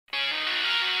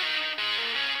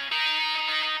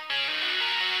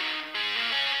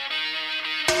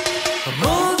I'm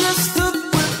all dressed up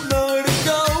with nowhere to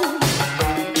go.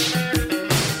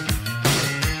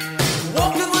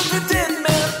 Walking with a dead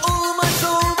man on my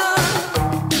shoulder.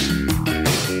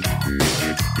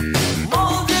 I'm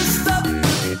all dressed up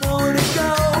with nowhere to go.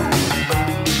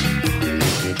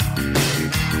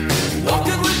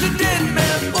 Walking with a dead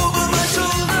man over my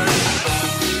shoulder.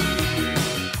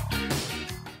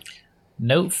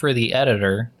 Note for the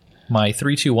editor, my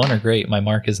 3, 2, 1 are great. My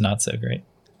mark is not so great.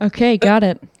 Okay, got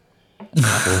it.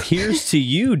 Well, here's to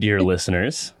you, dear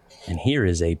listeners. And here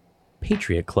is a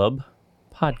Patriot Club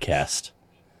podcast.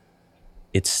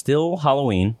 It's still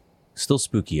Halloween, still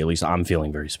spooky. At least I'm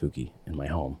feeling very spooky in my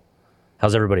home.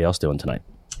 How's everybody else doing tonight?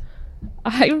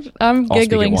 I'm All speak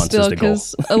giggling at once still is the goal.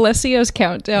 because Alessio's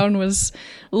countdown was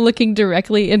looking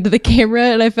directly into the camera,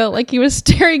 and I felt like he was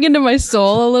staring into my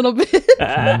soul a little bit.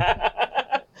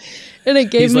 And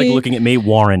it gave He's me like looking at me,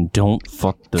 Warren, don't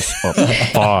fuck this up.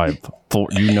 5, 4,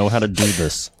 you know how to do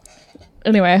this.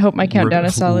 Anyway, I hope my countdown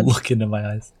is solid. Look into my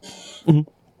eyes. So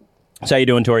how you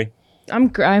doing, Tori? I'm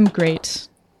great.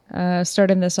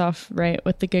 Starting this off right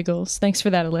with the giggles. Thanks for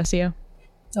that, Alessio.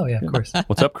 Oh, yeah, of course.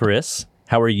 What's up, Chris?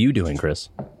 How are you doing, Chris?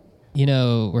 You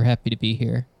know, we're happy to be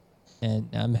here, and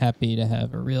I'm happy to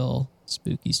have a real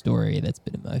spooky story that's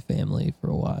been in my family for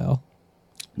a while.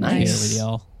 to share with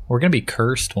y'all. We're going to be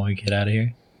cursed when we get out of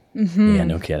here. Yeah,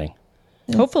 no kidding.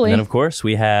 Hopefully. And then, of course,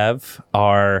 we have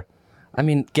our,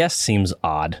 guest seems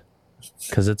odd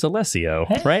because it's Alessio,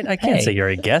 right? I can't say you're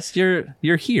a guest.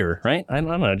 You're here, right? I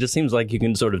don't know. It just seems like you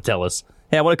can sort of tell us,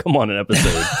 hey, I want to come on an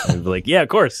episode. And be like, yeah, of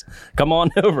course. Come on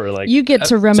over. Like, You get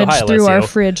to rummage hi, through our Alessio.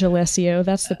 fridge, Alessio.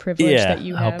 That's the privilege Yeah. that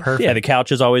you Oh, have. perfect. yeah, the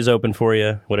couch is always open for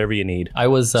you, whatever you need. I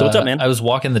was So what's up, man? I was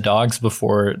walking the dogs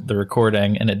before the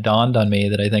recording, and it dawned on me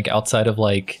that I think outside of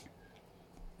like,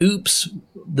 oops,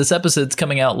 this episode's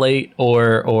coming out late,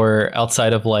 or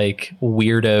outside of like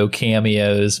weirdo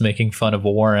cameos making fun of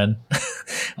Warren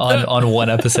on one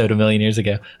episode a million years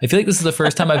ago, I feel like this is the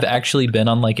first time I've actually been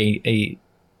on like a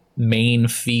main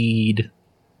feed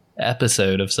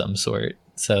episode of some sort.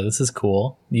 So this is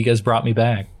cool. You guys brought me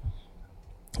back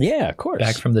Yeah, of course.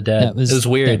 back from the dead. That was it was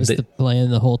weird. That was the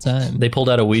plan the whole time. They pulled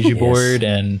out a Ouija board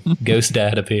and Ghost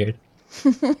Dad appeared.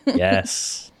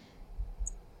 Yes.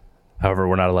 However,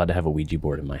 we're not allowed to have a Ouija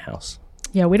board in my house.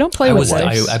 Yeah, we don't play I with was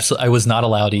wives. I was not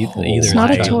allowed either. It's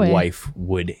not a My toy. wife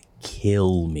would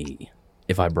kill me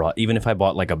if I bought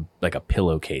like a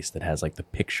pillowcase that has like the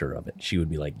picture of it. She would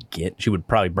be like, she would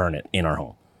probably burn it in our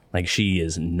home. Like, she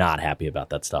is not happy about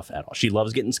that stuff at all. She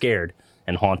loves getting scared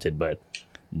and haunted, but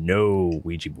no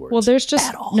Ouija boards. Well, there's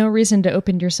just no reason to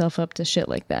open yourself up to shit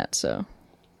like that. So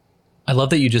I love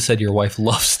that you just said your wife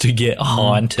loves to get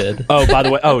haunted. Oh, by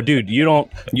the way, dude, you don't.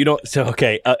 So,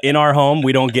 okay, in our home,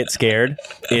 we don't get scared.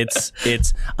 It's.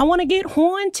 I want to get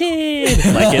haunted.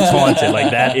 Like, it's haunted.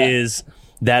 Like, that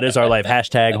is our life.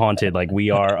 Hashtag haunted. Like,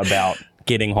 we are about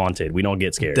getting haunted. We don't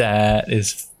get scared.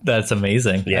 That's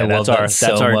amazing. Yeah, I love that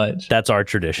so much. That's our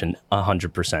tradition.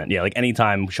 100%. Yeah, like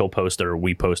anytime she'll post or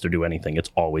we post or do anything,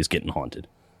 it's always getting haunted.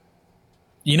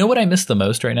 You know what I miss the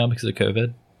most right now because of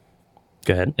COVID?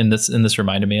 Go ahead. And this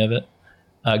reminded me of it.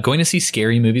 Going to see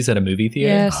scary movies at a movie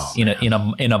theater. Yes.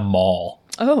 In a mall.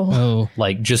 Oh,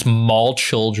 Like just mall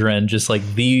children, just like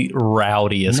the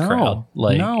rowdiest crowd.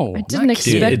 Like no, I didn't not expect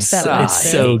kidding. it's, that it's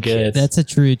last so day. good. that's a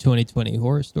true 2020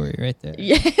 horror story right there.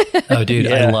 yeah, Oh, dude,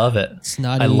 Yeah. I love it.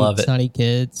 Snotty, I love it. snotty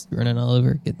kids running all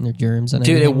over, getting their germs on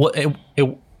Dude, everything.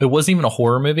 it wasn't even a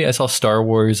horror movie. I saw Star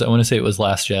Wars. I want to say it was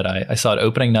Last Jedi. I saw it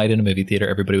opening night in a movie theater.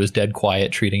 Everybody was dead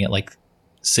quiet, treating it like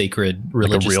sacred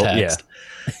religious real- text.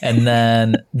 And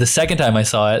then the second time I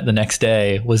saw it, the next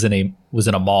day was in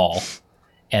a mall,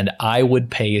 and I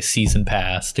would pay a season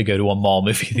pass to go to a mall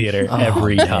movie theater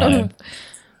every time.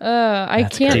 I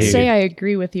can't crazy. say I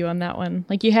agree with you on that one.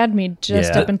 Like, you had me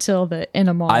just Yeah. up until the in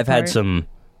a mall. I've had part. some.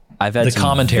 The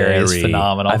commentary is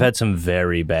phenomenal. I've had some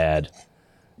very bad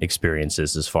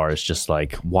experiences as far as just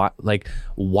like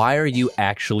why are you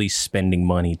actually spending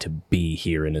money to be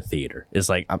here in a theater? It's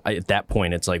like at that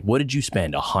point it's like, what did you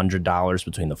spend $100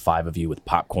 between the 5 of you with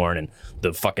popcorn and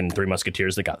the fucking Three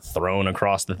Musketeers that got thrown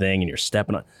across the thing and you're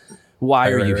stepping on? Why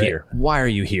are you here? Why are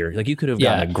you here? Like, you could have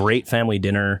gotten a great family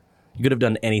dinner. You could have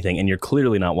done anything, and you're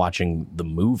clearly not watching the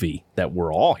movie that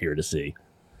we're all here to see.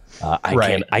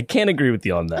 I can't agree with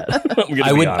you on that.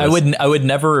 I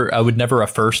would never a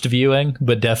first viewing,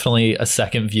 but definitely a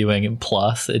second viewing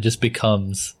plus. It just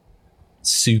becomes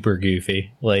super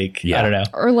goofy. Like, I don't know.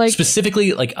 Or like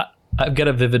Specifically, like I've got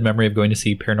a vivid memory of going to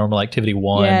see Paranormal Activity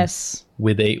 1 yes,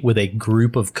 with a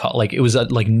group of like it was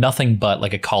like nothing but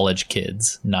like a college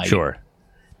kids night. Sure.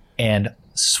 and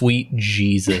sweet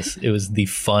Jesus, it was the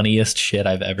funniest shit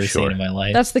I've ever Sure. seen in my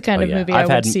life. That's the kind Oh, of yeah. movie I've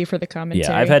I had- would see for the commentary.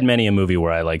 Yeah, I've had many a movie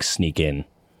where I like sneak in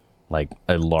like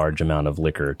a large amount of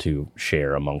liquor to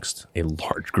share amongst a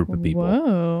large group of people.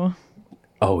 Whoa.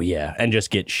 Oh yeah, and just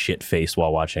get shit faced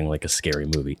while watching like a scary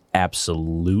movie.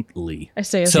 Absolutely I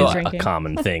say as So, you're a drinking. a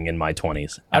common thing in my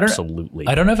 20s. don't- Absolutely.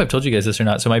 I don't know if I've told you guys this or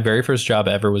not. So my very first job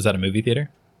ever was at a movie theater.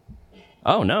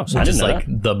 Oh no, so I Which didn't is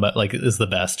know like that. is the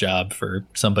best job for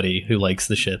somebody who likes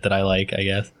the shit that I like, I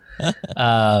guess.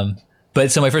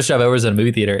 But so my first job ever was at a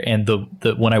movie theater, and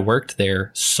the when I worked there,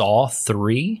 Saw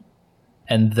 3,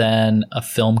 and then a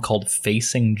film called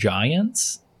Facing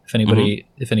Giants.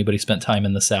 If anybody spent time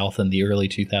in the South in the early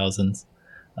 2000s,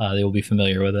 they will be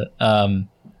familiar with it.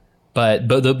 But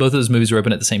both of those movies were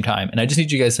open at the same time, and I just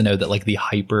need you guys to know that like the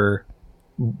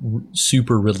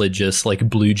super religious like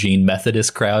blue jean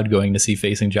Methodist crowd going to see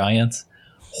Facing Giants,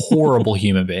 horrible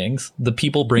human beings. The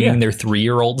people bringing their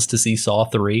 3-year-olds to see Saw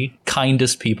 3,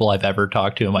 kindest people I've ever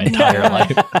talked to in my entire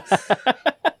life.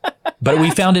 But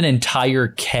we found an entire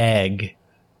keg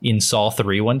in Saw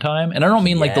 3 one time, and I don't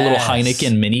mean like the little Yes.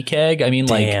 Heineken mini keg. I mean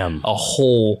like Damn. a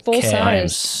whole Full keg. I am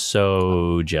size.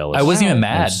 so jealous. I wasn't even I'm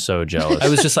mad. so jealous. I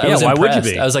was just I Yeah, was why would you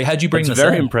impressed. be? I was like, how'd you bring It's this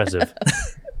very in? impressive.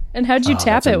 And how'd you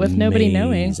tap That's it with nobody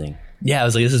knowing? amazing. Yeah, I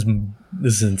was like, this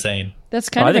is insane. That's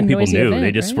kind I of think a people noisy knew. event,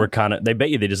 They just right? were kind of. They bet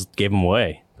you they just gave them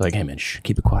away. Like, hey man, shh,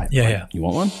 keep it quiet. Yeah, Like, yeah. You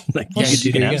want one? Like, Yeah, you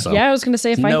here can you have go. some. Yeah, I was gonna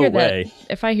say if I No hear way.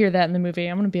 that, if I hear that in the movie,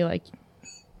 I'm gonna be like,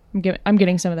 I'm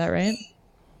getting some of that, right?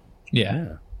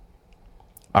 Yeah.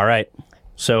 All right.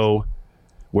 So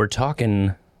we're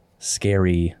talking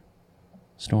scary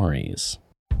stories.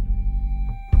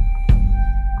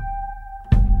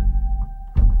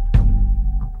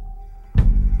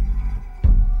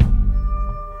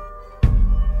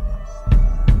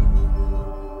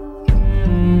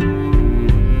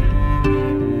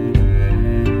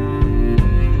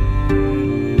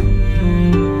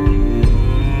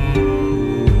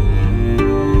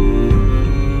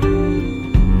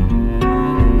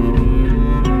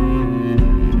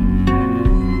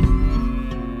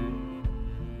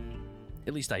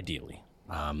 At least ideally.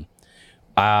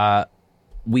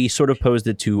 We sort of posed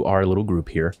it to our little group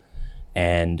here,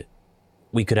 and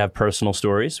we could have personal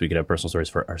stories. We could have personal stories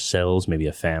for ourselves, maybe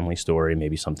a family story,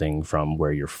 maybe something from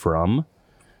where you're from.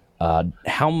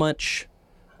 How much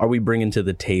are we bringing to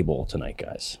the table tonight,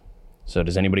 guys? So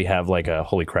does anybody have like a,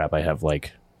 holy crap, I have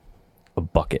like a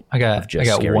bucket I of got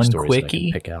just scary one stories that I can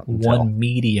quickie, pick out and one tell.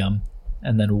 medium,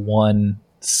 and then one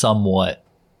somewhat.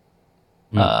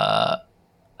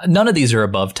 None of these are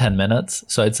above 10 minutes,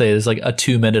 so I'd say there's like a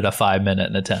 2-minute, a 5-minute,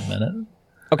 and a 10-minute.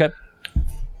 Okay.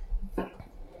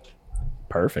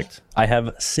 Perfect. I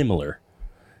have similar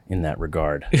in that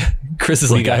regard. Chris is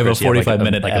What like, do you I have a Chris? You have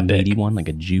 45-minute like a epic. meaty one, like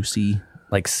a juicy,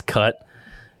 like cut.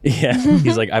 Yeah,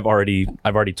 he's like, I've already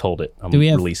told it. I'm Do we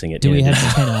have releasing it. Do in we have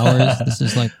addition. 10 hours? This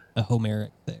is like a Homeric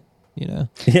thing, you know?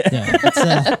 Yeah.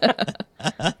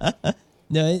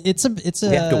 No, it's a.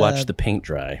 We have to watch the paint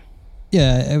dry.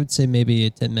 Yeah, I would say maybe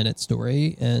a 10-minute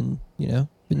story, and you know,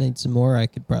 if I need some more, I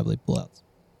could probably pull out.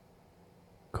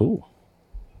 Cool.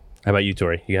 How about you,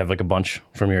 Tori? You have like a bunch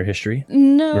from your history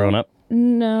No, growing up?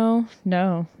 No,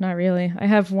 not really. I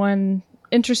have one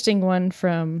interesting one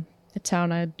from a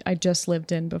town I just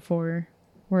lived in before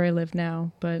where I live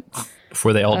now, but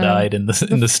Before they all died in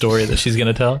the story that she's going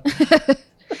to tell.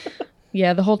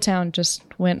 yeah, the whole town just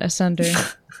went asunder.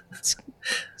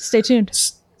 Stay tuned.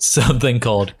 Something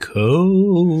called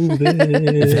COVID.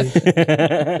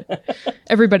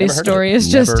 Everybody's Never heard of story it. is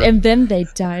just, Never- and then they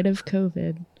died of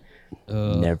COVID.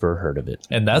 Never heard of it.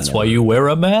 And that's why you wear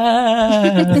a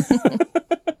mask.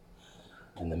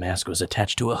 And the mask was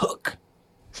attached to a hook.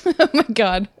 Oh my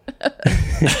God.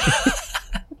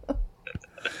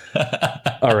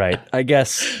 All right. I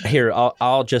guess here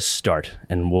I'll just start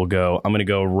and we'll go. I'm going to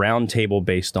go round table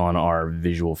based on our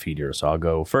visual feed here. So I'll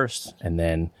go first, and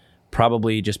then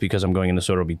probably just because I'm going in this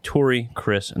order will be Tori,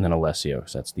 Chris, and then Alessio.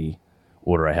 So that's the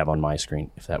order I have on my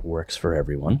screen. If that works for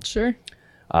everyone. Sure.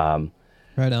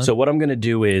 Right on. So what I'm going to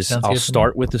do is Sounds I'll good to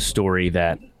start with the story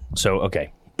that. So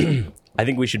okay, I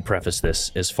think we should preface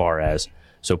this as far as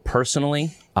so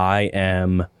personally, I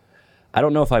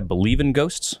don't know if I believe in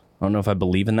ghosts. I don't know if I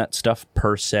believe in that stuff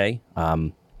per se.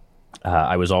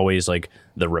 I was always like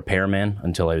the repairman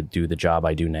until I do the job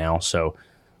I do now. So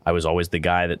I was always the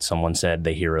guy that someone said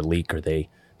they hear a leak or they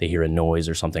hear a noise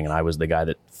or something, and I was the guy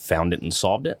that found it and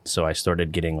solved it. So I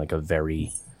started getting like a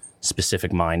very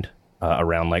specific mind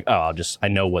around like, oh, I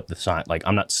know what the sign, like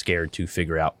I'm not scared to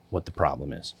figure out what the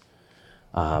problem is.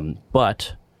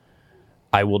 But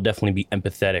I will definitely be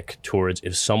empathetic towards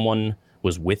if someone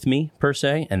was with me per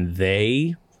se, and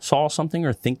they saw something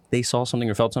or think they saw something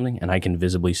or felt something, and I can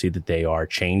visibly see that they are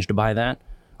changed by that,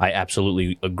 I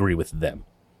absolutely agree with them.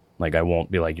 Like, I won't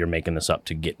be like, you're making this up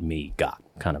to get me got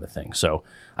kind of a thing. So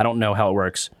I don't know how it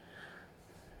works.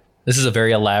 This is a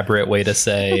very elaborate way to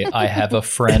say I have a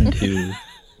friend who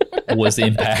was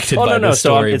impacted by this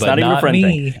story, it's but not even a friend me.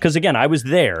 thing. Because again, I was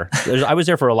there. I was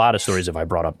there for a lot of stories if I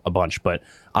brought up a bunch. But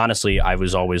honestly, I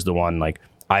was always the one, like,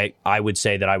 I would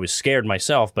say that I was scared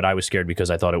myself, but I was scared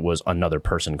because I thought it was another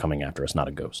person coming after us, not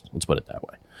a ghost. Let's put it that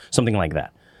way. Something like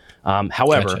that.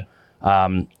 However,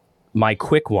 my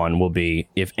quick one will be,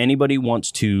 if anybody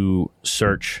wants to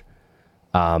search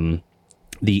the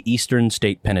Eastern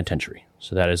State Penitentiary.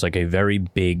 So that is like a very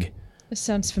big This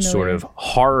sounds familiar. sort of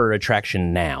horror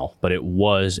attraction now, but it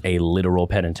was a literal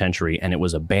penitentiary, and it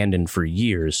was abandoned for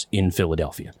years in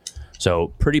Philadelphia.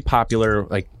 So pretty popular,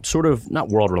 like sort of not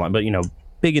world-renowned, but, you know,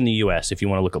 big in the U.S. If you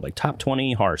want to look at like top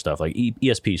 20 horror stuff, like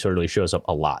ESP certainly shows up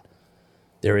a lot.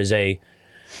 There is a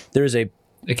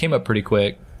It came up pretty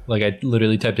quick. Like, I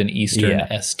literally typed in Eastern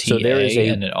STA, so there is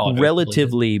and it a automatically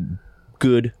relatively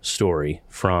good story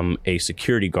from a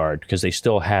security guard, because they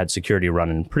still had security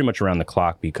running pretty much around the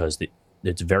clock, because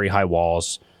it's very high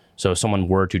walls. So if someone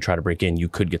were to try to break in, you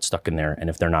could get stuck in there, and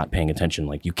if they're not paying attention,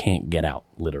 like, you can't get out,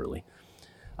 literally.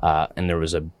 And there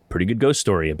was a pretty good ghost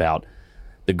story about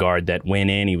the guard that went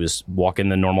in. He was walking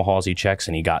the normal halls he checks,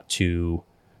 and he got to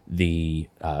the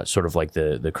sort of like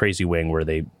the crazy wing where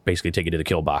they basically take you to the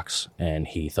kill box, and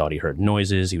he thought he heard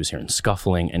noises. He was hearing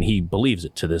scuffling, and he believes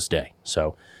it to this day.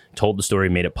 So told the story,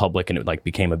 made it public, and it like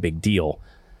became a big deal.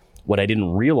 What I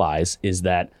didn't realize is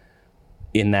that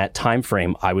in that time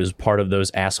frame, I was part of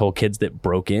those asshole kids that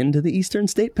broke into the Eastern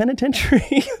State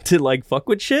Penitentiary to like fuck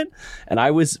with shit. And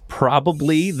I was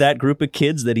probably that group of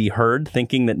kids that he heard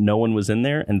thinking that no one was in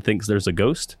there and thinks there's a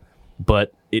ghost.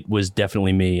 But it was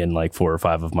definitely me and like 4 or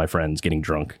 5 of my friends getting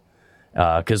drunk.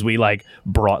 Because we like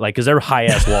brought like, because they're high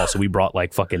ass walls, so we brought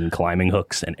like fucking climbing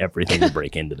hooks and everything to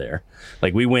break into there.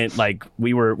 Like we went like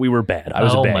we were bad. I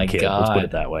was a bad kid. Let's put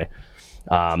it that way.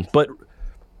 But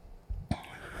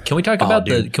Can we talk about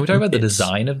the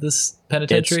design of this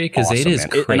penitentiary? Because awesome, it is man.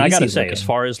 crazy. And I gotta say, looking. as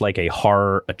far as like a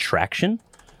horror attraction,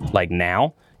 like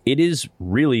now, it is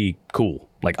really cool.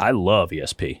 Like I love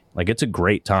ESP. Like it's a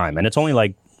great time, and it's only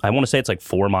like I want to say it's like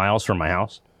 4 miles from my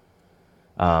house.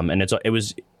 And it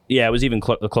was even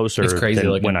closer than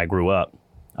looking. when I grew up.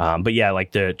 But yeah,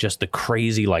 like the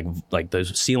crazy like the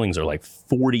ceilings are like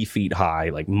 40 feet high,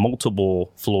 like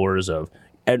multiple floors of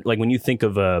like when you think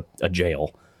of a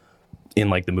jail in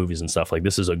like the movies and stuff, like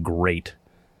this is a great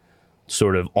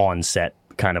sort of on-set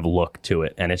kind of look to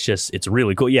it, and it's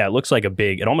really cool. Yeah, it looks like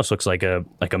it almost looks like a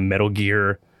Metal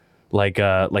Gear, like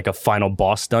a final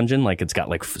boss dungeon. Like it's got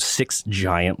like 6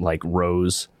 giant like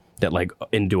rows that like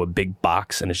into a big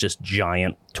box, and it's just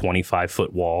giant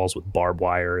 25-foot walls with barbed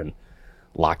wire and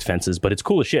locked fences. But it's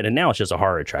cool as shit, and now it's just a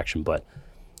horror attraction. But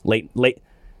late.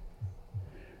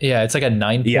 Yeah, it's like a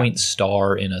 9-point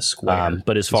star in a square.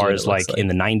 But as far as like in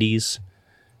the 90s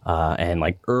and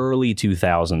like early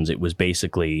 2000s, it was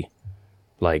basically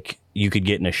like you could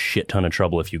get in a shit ton of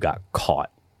trouble if you got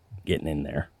caught getting in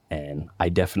there. And I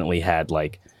definitely had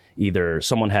like either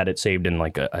someone had it saved in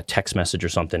like a text message or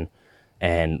something.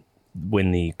 And when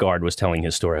the guard was telling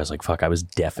his story, I was like, fuck, I was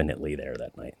definitely there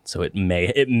that night. So it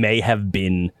may have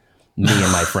been me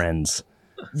and my friends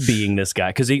being this guy,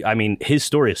 because his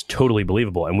story is totally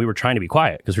believable, and we were trying to be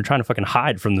quiet because we're trying to fucking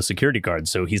hide from the security guard,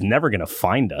 so he's never gonna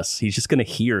find us. He's just gonna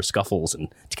hear scuffles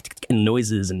and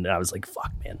noises, and I was like,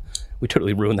 fuck, man, we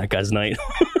totally ruined that guy's night.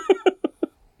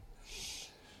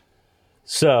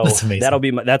 So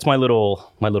that's my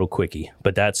little quickie.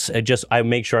 But I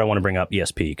make sure I want to bring up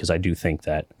ESP because I do think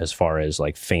that as far as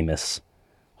like famous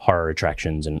horror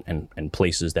attractions and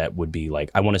places that would be like,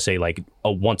 I want to say like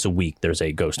once a week there's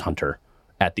a ghost hunter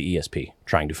at the ESP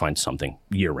trying to find something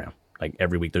year round. Like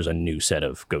every week there's a new set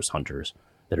of ghost hunters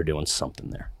that are doing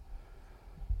something there.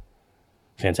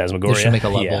 Phantasmagoria. They should make a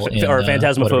level or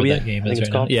Phantasmophobia. That game I think is it's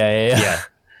right called.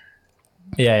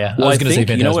 Yeah. Well, I was going to say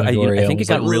Phantasmagoria. You know what? I think it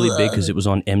got like, really big because it was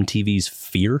on MTV's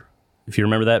Fear. If you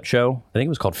remember that show, I think it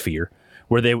was called Fear,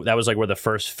 where that was like where the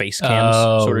first face cams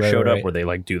sort of showed up, where they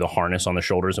like do the harness on the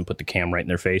shoulders and put the cam right in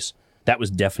their face. That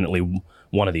was definitely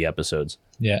one of the episodes.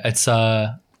 Yeah, it's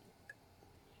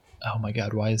oh my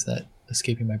god, why is that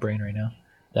escaping my brain right now?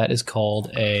 That is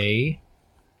called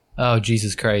oh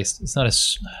Jesus Christ, it's not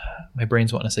my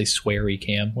brain's wanting to say sweary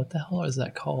cam. What the hell is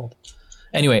that called?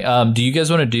 Anyway, do you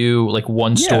guys want to do like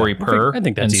one story per I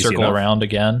think that's and easy circle enough. around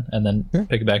again and then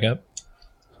pick it back up?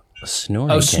 A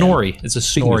snoring. Oh, can. Snorri. It's a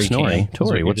Speaking of Snorri. snoring, can, is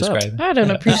Tori, what what's you're up? describing. I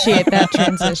don't appreciate that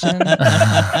transition.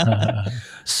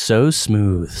 So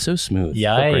smooth. So smooth.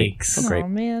 Felt great. Yikes. Felt great. Oh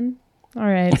man. All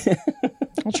right.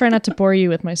 I'll try not to bore you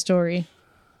with my story.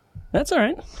 That's all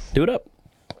right. Do it up.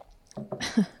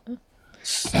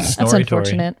 That's Snorri Tori.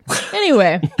 unfortunate.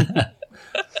 Anyway,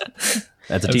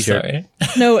 That's a I'm t-shirt. sorry.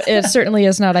 no, it certainly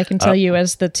is not. I can tell you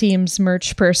as the team's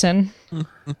merch person. In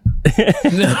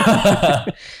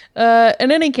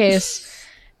any case,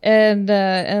 and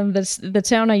the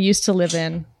town I used to live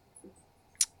in,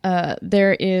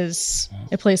 there is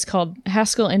a place called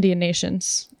Haskell Indian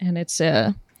Nations, and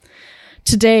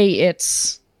today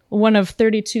it's one of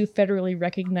 32 federally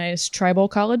recognized tribal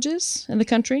colleges in the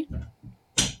country.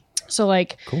 So,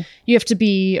 like, Cool. you have to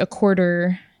be a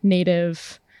quarter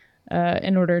native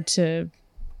in order to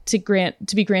be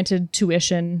granted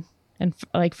tuition and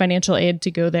like financial aid to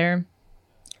go there,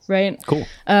 right? Cool.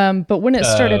 But when it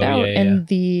started out yeah. in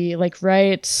the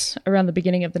right around the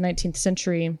beginning of the 19th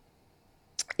century,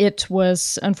 it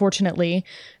was unfortunately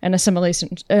an assimilation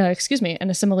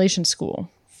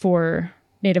school for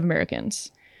Native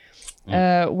Americans,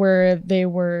 where they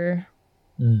were,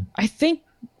 I think,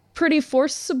 pretty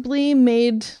forcibly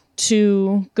made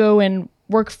to go and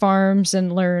work farms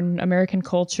and learn American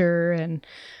culture, and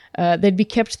they'd be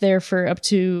kept there for up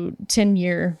to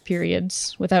 10-year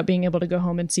periods without being able to go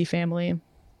home and see family.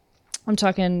 I'm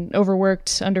talking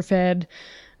overworked, underfed,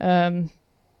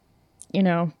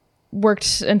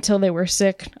 worked until they were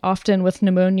sick, often with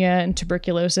pneumonia and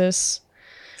tuberculosis.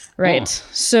 Right.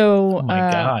 So Oh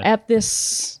my God. at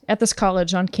this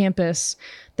college on campus,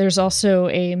 there's also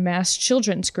a mass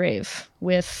children's grave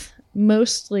with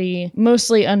mostly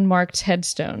unmarked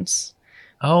headstones.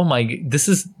 Oh my!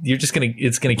 It's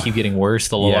gonna keep getting worse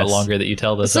the Yes. longer that you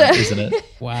tell this, isn't it?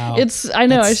 Wow. I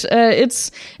know That's-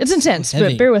 it's intense, heavy.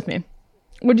 but bear with me.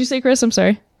 What'd you say, Chris? I'm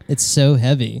sorry. It's so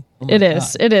heavy. Oh my It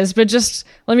is. God. It is. But just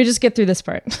let me just get through this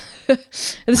part.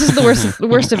 This is the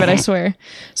worst of it, I swear.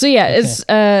 So yeah, it's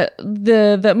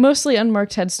the mostly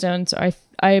unmarked headstones.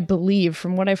 I believe,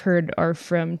 from what I've heard, are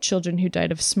from children who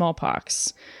died of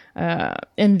smallpox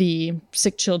in the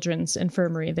sick children's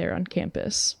infirmary there on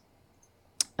campus.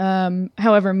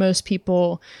 However, most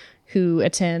people who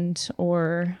attend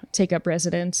or take up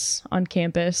residence on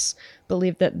campus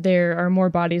believe that there are more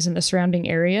bodies in the surrounding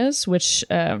areas, which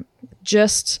I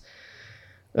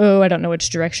don't know which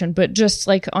direction, but just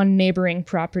like on neighboring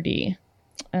property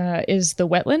is the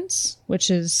wetlands, which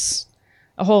is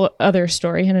a whole other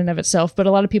story in and of itself. But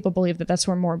a lot of people believe that that's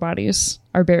where more bodies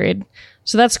are buried.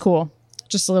 So that's cool.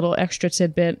 Just a little extra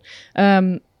tidbit.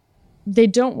 They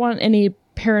don't want any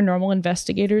paranormal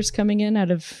investigators coming in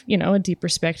out of, a deep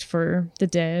respect for the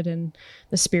dead and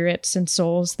the spirits and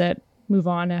souls that move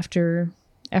on after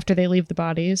they leave the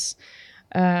bodies.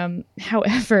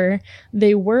 However,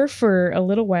 they were for a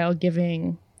little while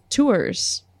giving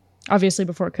tours, obviously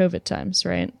before COVID times,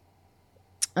 right?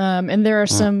 And there are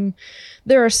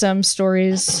some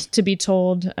stories to be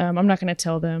told. I'm not going to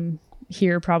tell them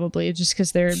here probably just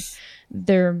because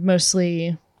they're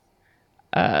mostly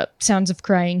sounds of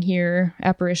crying here,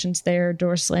 apparitions there,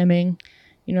 door slamming,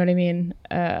 you know what I mean?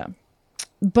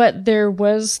 But there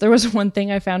was one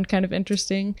thing I found kind of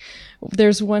interesting.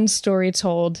 There's one story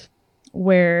told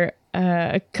where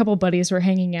a couple buddies were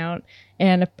hanging out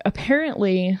and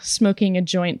apparently smoking a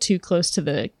joint too close to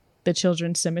the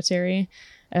children's cemetery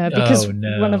because Oh,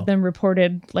 no. one of them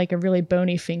reported like a really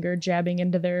bony finger jabbing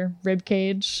into their rib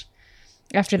cage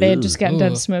after they had just gotten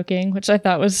done Ooh. smoking, which I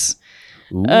thought was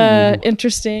Ooh.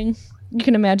 interesting. You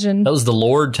can imagine. That was the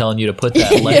Lord telling you to put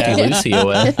that lefty Lucy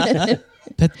away.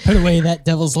 Put away that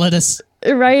devil's lettuce.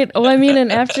 Right. Well, I mean,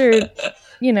 and after,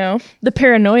 the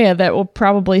paranoia that will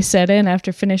probably set in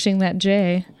after finishing that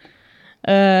J.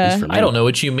 At least for me. I don't know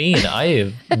what you mean. I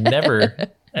have never,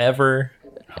 ever.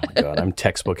 Oh my God, I'm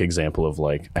textbook example of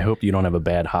like, I hope you don't have a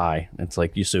bad high. It's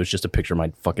like so it's just a picture of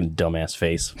my fucking dumbass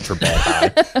face for bad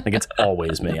high. Like it's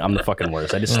always me. I'm the fucking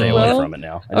worst. I just stay away Well, from it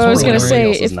now. I was going to say,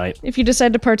 else's night. if you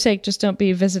decide to partake, just don't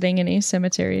be visiting any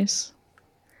cemeteries.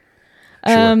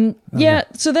 Sure. Yeah,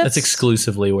 so That's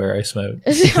exclusively where I smoke.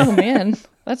 Oh, man.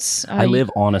 That's... I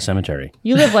live on a cemetery.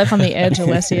 You live life on the edge,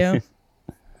 Alessio.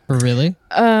 Really?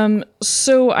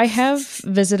 So I have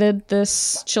visited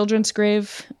this children's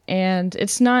grave, and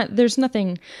there's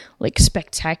nothing like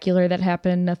spectacular that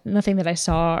happened, nothing that I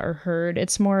saw or heard.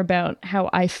 It's more about how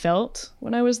I felt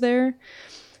when I was there.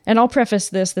 And I'll preface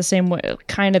this the same way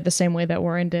that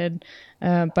Warren did,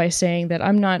 by saying that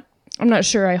I'm not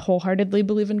sure I wholeheartedly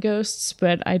believe in ghosts,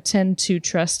 but I tend to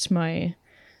trust my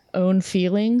own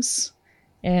feelings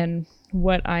and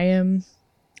what I am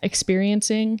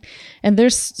experiencing. And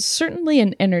there's certainly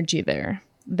an energy there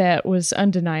that was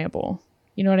undeniable.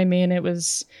 You know what I mean? It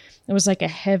was like a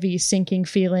heavy sinking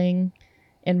feeling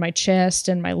in my chest,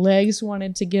 and my legs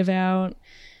wanted to give out.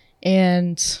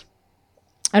 And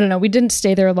I don't know, we didn't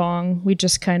stay there long. We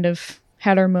just kind of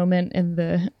had our moment in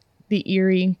the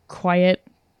eerie, quiet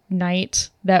night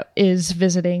that is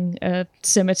visiting a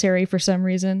cemetery for some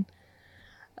reason.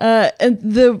 And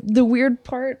the weird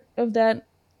part of that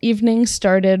evening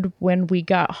started when we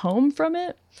got home from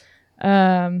it.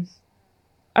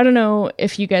 I don't know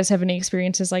if you guys have any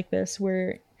experiences like this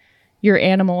where your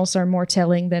animals are more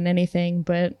telling than anything,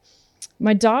 but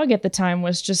my dog at the time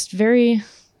was just very,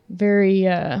 very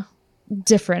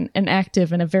different and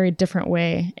active in a very different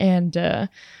way. And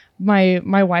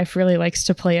my wife really likes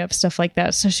to play up stuff like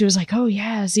that. So she was like, oh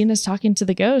yeah, Xena's talking to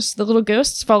the ghosts. The little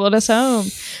ghosts followed us home.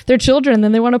 They're children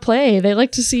and they want to play. They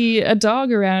like to see a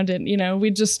dog around. And, you know, we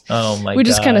just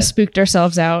kind of spooked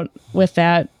ourselves out with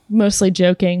that, mostly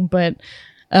joking. But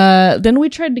then we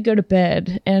tried to go to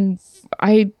bed, and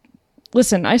I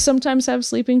sometimes have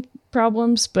sleeping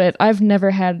problems, but I've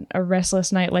never had a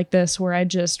restless night like this where I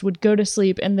just would go to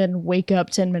sleep and then wake up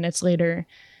 10 minutes later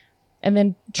and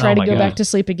then try to go back to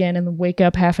sleep again and then wake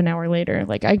up half an hour later.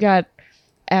 Like, I got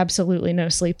absolutely no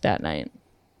sleep that night.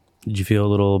 Did you feel a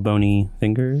little bony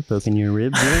finger poking your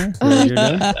ribs there?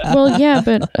 Well, yeah,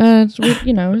 but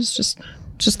it's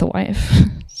just the wife.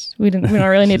 We don't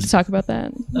really need to talk about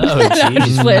that. Oh,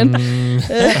 Just playing.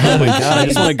 Oh my god, I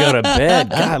just want to go to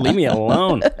bed. God, leave me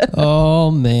alone.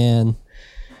 Oh man.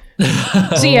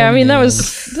 So yeah, I mean that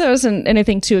wasn't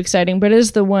anything too exciting, but it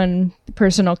is the one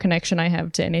personal connection I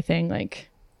have to anything like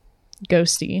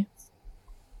ghosty.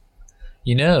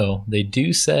 You know, they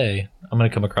do say, I'm going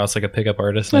to come across like a pickup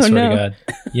artist, and I swear to God.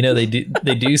 You know, they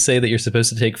do say that you're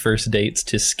supposed to take first dates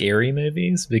to scary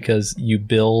movies because you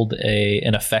build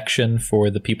an affection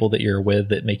for the people that you're with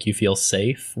that make you feel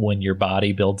safe when your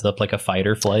body builds up like a fight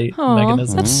or flight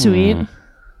mechanism. That's sweet.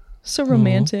 So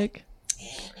romantic.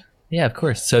 Yeah, of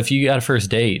course. So if you got a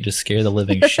first date, just scare the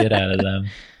living shit out of them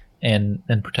and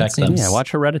protect them. Yeah,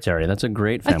 watch Hereditary. That's a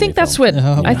great family I think that's film.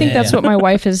 that's what my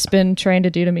wife has been trying to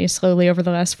do to me slowly over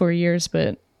the last 4 years,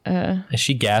 but is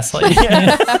she gaslighting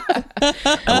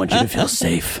you? I want you to feel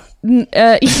safe.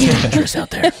 yeah. Dangerous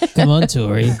out there. Come on,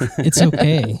 Tori. It's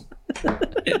okay.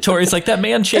 Tori's like, that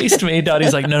man chased me.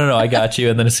 Dottie's like, no, I got you.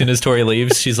 And then as soon as Tori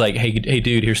leaves, she's like, hey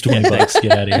dude, here's $20.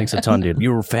 Get out of here. Thanks a ton, dude.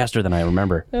 You were faster than I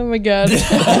remember. Oh my God.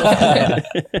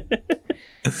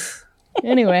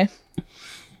 Anyway.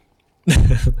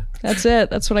 That's it.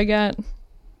 That's what I got.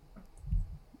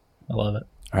 I love it.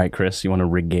 All right, Chris, you want to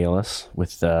regale us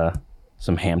with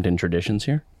some Hampton traditions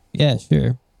here? Yeah,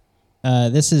 sure.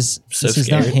 This is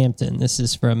not Hampton. This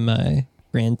is from my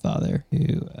grandfather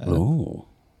who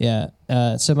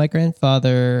so my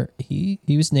grandfather, he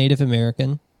was Native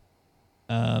American.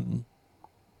 And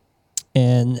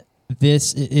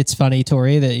it's funny,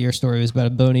 Tori, that your story was about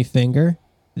a bony finger.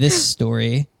 This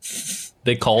story,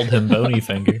 they called him Bony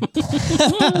Finger.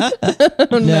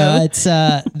 No, it's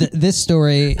this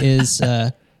story is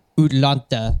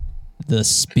Utlanta, the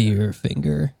spear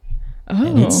finger.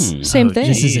 Oh, same thing.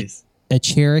 This is a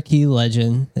Cherokee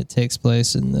legend that takes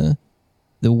place in the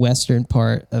western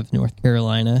part of North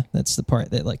Carolina. That's the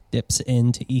part that like dips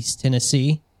into East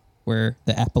Tennessee, where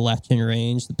the Appalachian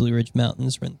Range, the Blue Ridge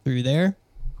Mountains run through there.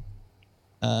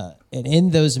 And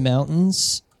in those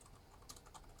mountains,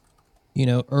 you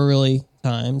know, early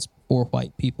times before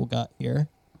white people got here,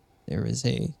 there was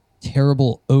a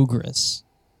terrible ogress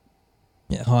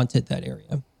that haunted that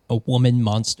area, a woman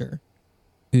monster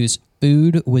whose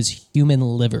food was human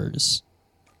livers.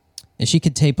 And she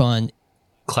could tape on...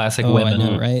 Classic women. I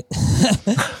know, right?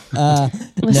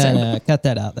 No, cut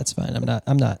that out. That's fine.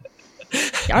 I'm not.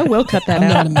 I will cut that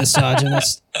I'm out. not a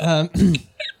misogynist.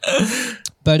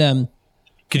 But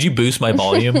could you boost my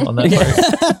volume on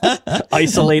that part?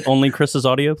 Isolate only Chris's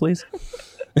audio, please.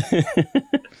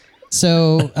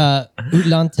 So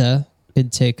Utlanta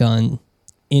could take on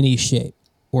any shape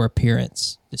or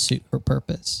appearance to suit her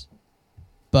purpose.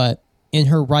 But in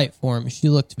her right form, she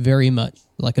looked very much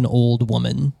like an old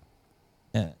woman.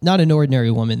 Not an ordinary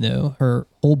woman, though. Her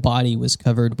whole body was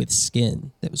covered with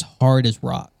skin that was hard as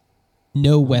rock.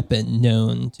 No weapon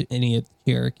known to any of the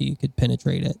Cherokee could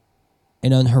penetrate it.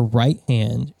 And on her right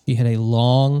hand, she had a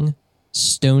long,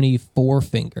 stony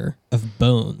forefinger of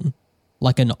bone,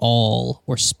 like an awl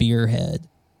or spearhead,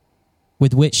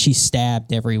 with which she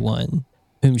stabbed everyone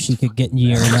whom she could get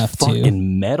near enough to.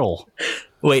 Fucking metal.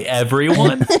 Wait,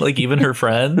 everyone? Like even her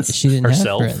friends? She didn't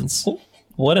herself? have friends.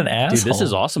 What an asshole. Dude, this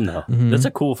is awesome, though. That's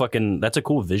a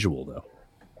cool visual, though.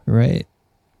 Right.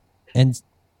 And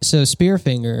So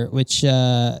Spearfinger, which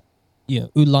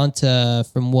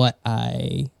Ulanta, from what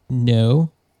I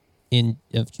know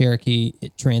of Cherokee,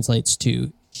 it translates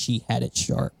to "she had it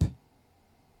sharp."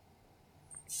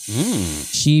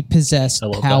 She possessed I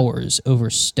love powers over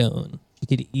stone. She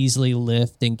could easily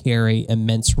lift and carry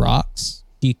immense rocks.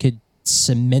 She could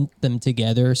cement them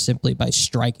together simply by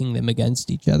striking them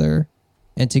against each other.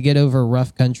 And to get over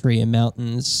rough country and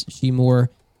mountains, she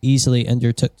more easily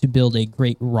undertook to build a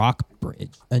great rock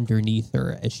bridge underneath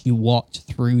her as she walked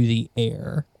through the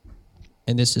air.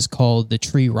 And this is called the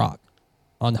Tree Rock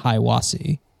on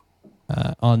Hiawassee,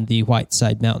 on the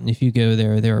Whiteside Mountain. If you go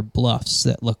there, there are bluffs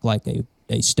that look like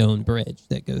a stone bridge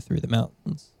that go through the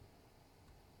mountains.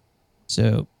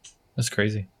 So That's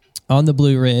crazy. on the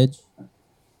Blue Ridge,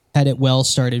 had it well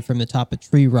started from the top of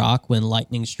Tree Rock when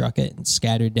lightning struck it and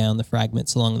scattered down the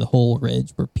fragments along the whole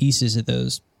ridge, where pieces of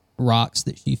those rocks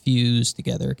that she fused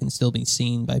together can still be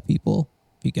seen by people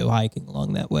if you go hiking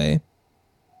along that way.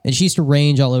 And she used to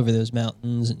range all over those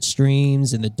mountains and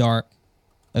streams in the dark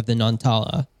of the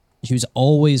Nontala. She was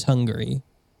always hungry.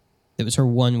 It was her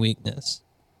one weakness.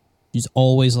 She was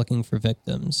always looking for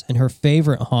victims. And her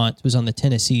favorite haunt was on the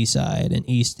Tennessee side in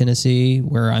East Tennessee,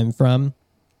 where I'm from.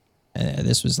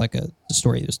 This was like a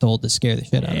story that was told to scare the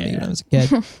shit out of me when I was a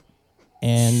kid.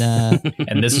 And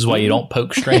And this is why you don't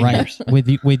poke strangers.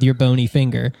 right, with your bony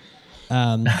finger.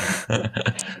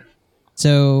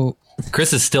 So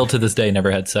Chris is still to this day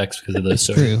never had sex because of those it's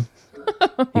stories. true.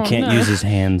 He can't use his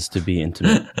hands to be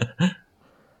intimate.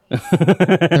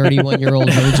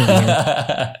 31-year-old virgin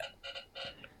here.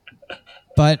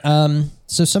 But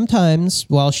so sometimes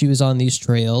while she was on these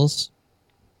trails,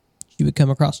 she would come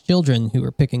across children who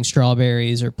were picking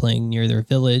strawberries or playing near their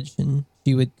village, and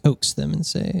she would coax them and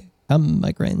say, "Come,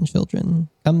 my grandchildren,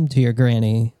 come to your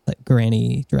granny. Let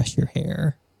granny dress your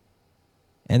hair."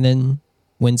 And then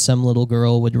when some little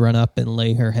girl would run up and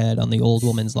lay her head on the old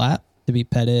woman's lap to be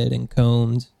petted and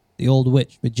combed, the old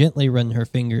witch would gently run her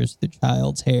fingers through the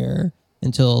child's hair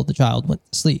until the child went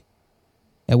to sleep,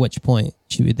 at which point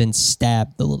she would then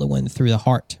stab the little one through the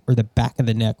heart or the back of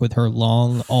the neck with her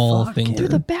long awl finger, Through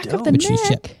the back of the which she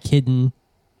neck. kept hidden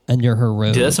under her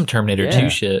robe. Dude, that's some Terminator 2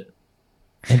 shit.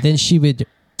 And then she would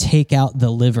take out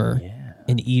the liver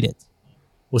and eat it.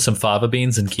 With some fava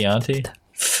beans and Chianti.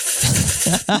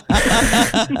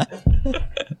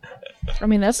 I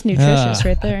mean, that's nutritious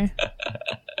right there.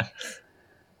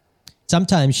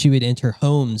 Sometimes she would enter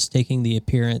homes taking the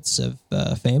appearance of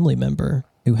a family member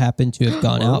who happened to have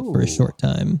gone out for a short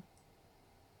time.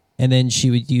 And then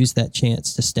she would use that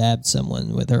chance to stab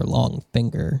someone with her long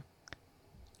finger.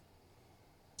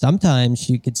 Sometimes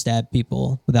she could stab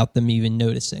people without them even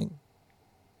noticing.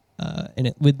 And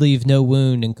it would leave no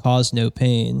wound and cause no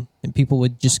pain. And people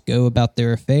would just go about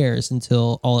their affairs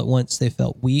until all at once they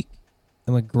felt weak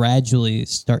and would gradually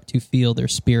start to feel their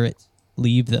spirit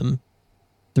leave them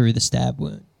through the stab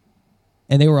wound.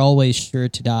 And they were always sure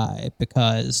to die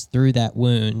because through that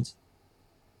wound,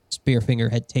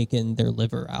 Spearfinger had taken their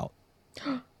liver out.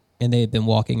 And they had been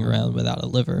walking around without a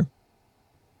liver.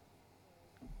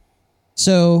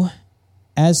 So,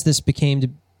 as this became to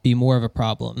be more of a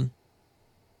problem,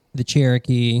 the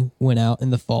Cherokee went out in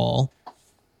the fall,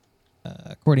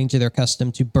 according to their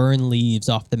custom, to burn leaves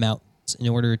off the mountains in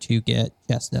order to get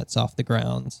chestnuts off the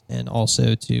ground and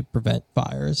also to prevent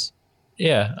fires.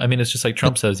 Yeah, I mean, it's just like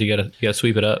Trump says, you gotta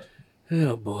sweep it up.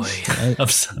 Oh boy. I'm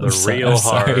so, The real I'm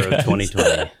horror sorry, of guys.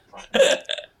 2020.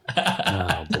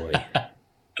 Oh boy.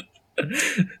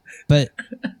 But,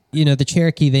 the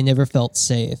Cherokee, they never felt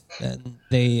safe, and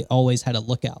they always had a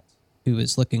lookout who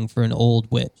was looking for an old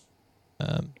witch.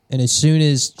 And as soon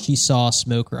as she saw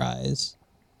smoke rise,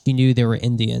 she knew there were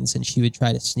Indians, and she would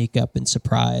try to sneak up and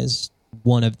surprise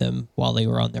one of them while they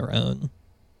were on their own.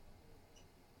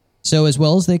 So as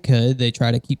well as they could, they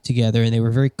tried to keep together, and they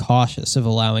were very cautious of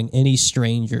allowing any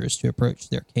strangers to approach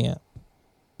their camp.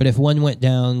 But if one went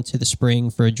down to the spring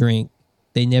for a drink,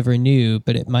 they never knew,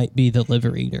 but it might be the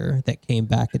liver eater that came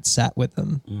back and sat with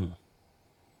them.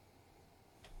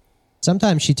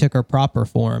 Sometimes she took her proper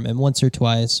form, and once or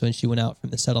twice when she went out from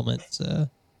the settlements, a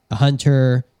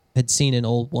hunter had seen an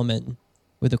old woman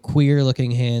with a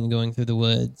queer-looking hand going through the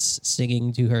woods,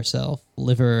 singing to herself,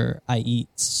 "Liver I eat,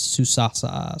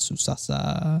 susasa,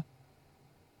 susasa."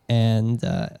 And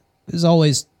it was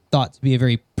always thought to be a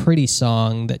very pretty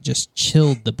song that just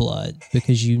chilled the blood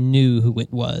because you knew who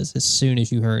it was as soon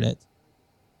as you heard it.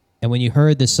 And when you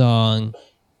heard the song,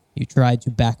 you tried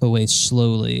to back away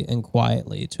slowly and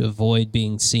quietly to avoid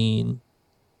being seen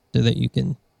so that you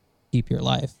can keep your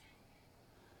life.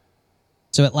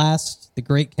 So at last, the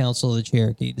Great Council of the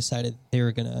Cherokee decided that they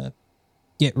were going to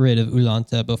get rid of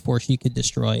Ulanta before she could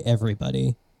destroy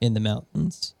everybody in the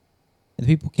mountains. And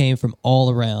the people came from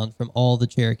all around, from all the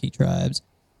Cherokee tribes.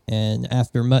 And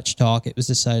after much talk, it was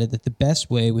decided that the best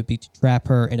way would be to trap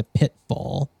her in a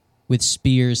pitfall with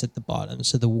spears at the bottom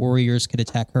so the warriors could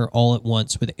attack her all at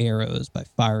once with arrows by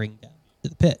firing down to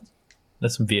the pit.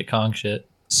 That's some Viet Cong shit.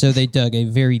 So they dug a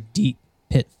very deep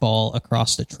pitfall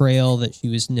across the trail that she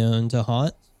was known to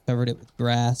haunt, covered it with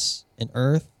grass and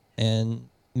earth, and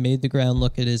made the ground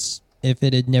look as if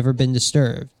it had never been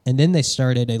disturbed. And then they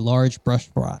started a large brush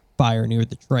fire near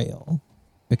the trail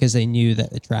because they knew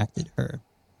that attracted her,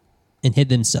 and hid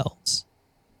themselves.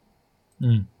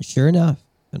 Sure enough,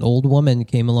 an old woman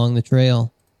came along the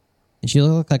trail, and she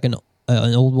looked like an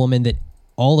old woman that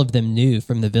all of them knew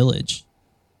from the village.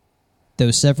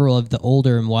 Though several of the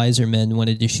older and wiser men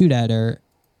wanted to shoot at her,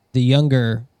 the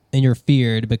younger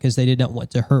interfered because they did not want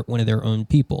to hurt one of their own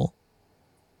people.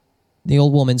 The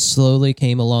old woman slowly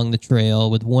came along the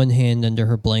trail with one hand under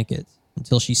her blanket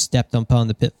until she stepped upon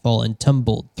the pitfall and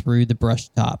tumbled through the brush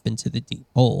top into the deep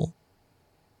hole.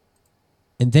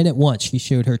 And then at once she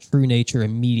showed her true nature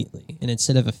immediately, and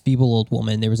instead of a feeble old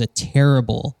woman, there was a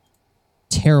terrible,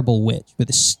 terrible witch with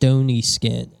a stony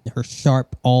skin and her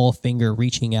sharp awl finger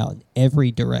reaching out in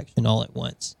every direction all at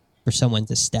once for someone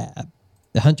to stab.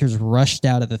 The hunters rushed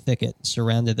out of the thicket and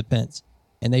surrounded the fence,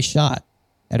 and they shot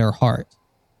at her heart.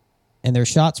 And their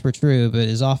shots were true, but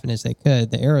as often as they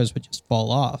could, the arrows would just fall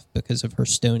off because of her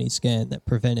stony skin that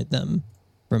prevented them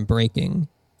from breaking.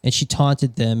 And she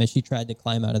taunted them as she tried to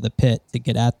climb out of the pit to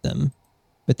get at them.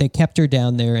 But they kept her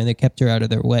down there and they kept her out of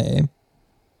their way.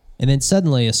 And then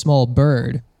suddenly a small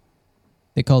bird,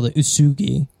 they call it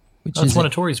usugi, which That's is one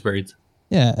of Tori's birds.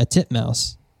 a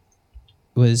titmouse,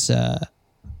 was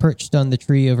perched on the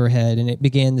tree overhead, and it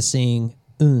began to sing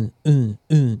un,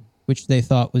 which they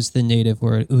thought was the native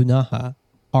word unaha,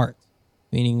 heart,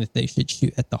 meaning that they should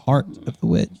shoot at the heart of the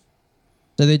witch.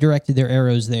 So they directed their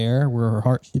arrows there where her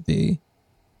heart should be,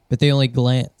 but they only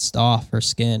glanced off her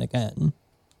skin again.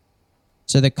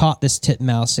 So they caught this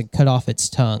titmouse and cut off its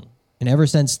tongue. And ever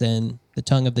since then, the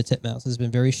tongue of the titmouse has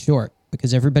been very short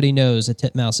because everybody knows a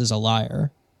titmouse is a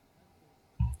liar.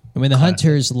 And when the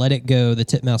hunters let it go, the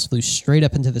titmouse flew straight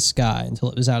up into the sky until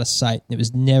it was out of sight and it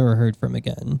was never heard from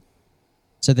again.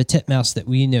 So the titmouse that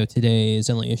we know today is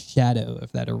only a shadow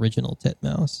of that original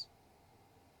titmouse.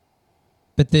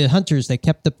 But the hunters, they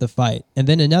kept up the fight. And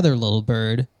then another little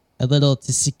bird, a little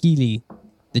tsikili,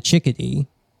 the chickadee,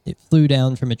 it flew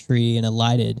down from a tree and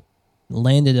alighted and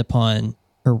landed upon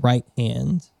her right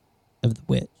hand of the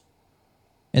witch.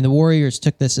 And the warriors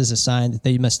took this as a sign that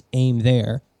they must aim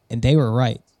there. And they were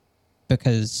right,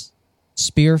 because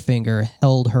Spearfinger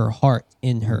held her heart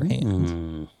in her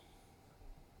hand.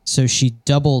 So she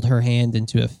doubled her hand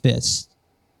into a fist.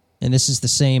 And this is the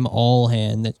same awl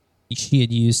hand that she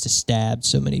had used to stab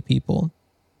so many people.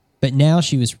 But now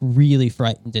she was really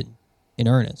frightened in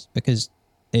earnest because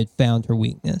they had found her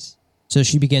weakness. So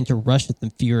she began to rush at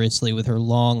them furiously with her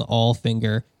long awl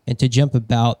finger and to jump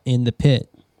about in the pit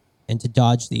and to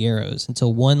dodge the arrows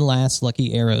until one last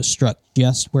lucky arrow struck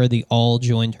just where the awl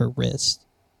joined her wrist,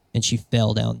 and she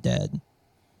fell down dead.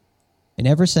 And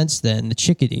ever since then, the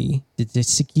chickadee, the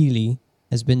tsikili,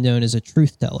 has been known as a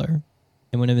truth teller.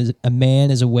 And when a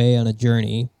man is away on a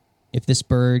journey, if this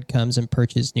bird comes and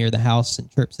perches near the house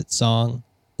and chirps its song,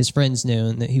 his friends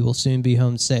know that he will soon be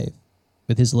home safe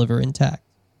with his liver intact.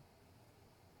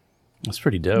 That's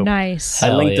pretty dope. Nice. I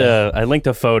Hell linked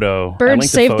yeah. a photo. Bird I linked a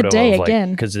saved the photo day of, like,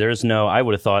 again. because there's no. I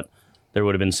would have thought there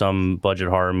would have been some budget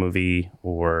horror movie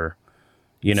or,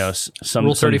 some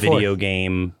Rule 34. video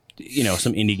game,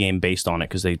 some indie game based on it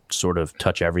because they sort of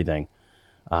touch everything.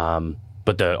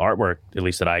 But the artwork, at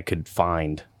least that I could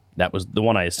find, that was the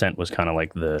one I sent was kind of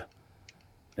like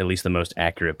at least the most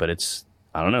accurate. But it's,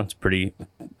 I don't know, it's pretty.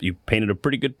 You painted a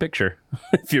pretty good picture,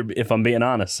 if I'm being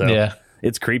honest. So Yeah.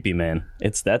 it's creepy, man.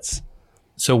 That's.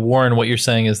 So Warren, what you're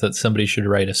saying is that somebody should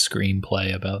write a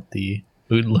screenplay about the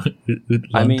Utlanta.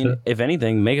 I mean, if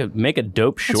anything, make a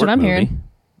dope short what I'm movie.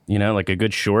 hearing. Like a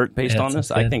good short based Yeah, on this.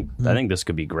 sounds I good. think this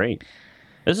could be great.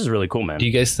 This is really cool, man. do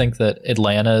you guys think that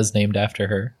Atlanta is named after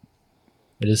her?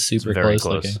 It is It's super very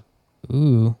close, close. looking.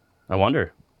 Ooh, I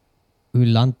wonder.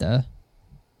 Ulanta.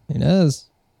 Who knows?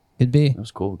 Could be. That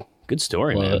was cool. Good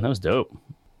story, Love man. it. That was dope.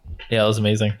 Yeah, that was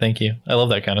amazing. Thank you. I love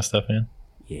that kind of stuff, man.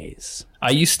 Yes. I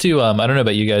used to, I don't know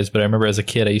about you guys, but I remember as a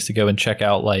kid, I used to go and check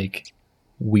out like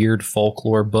weird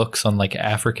folklore books on like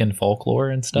African folklore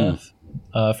and stuff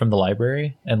from the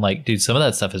library. And like, dude, some of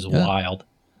that stuff is Yeah. wild.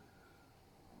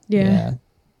 Yeah.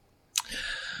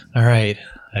 All right.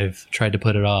 I've tried to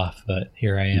put it off, but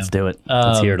here I am. Let's do it.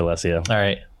 Let's Um, hear it, Alessio. All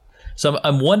right. So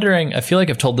I'm wondering, I feel like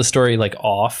I've told this story like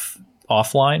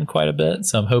offline quite a bit.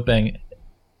 So I'm hoping,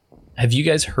 have you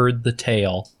guys heard the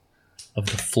tale of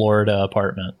the Florida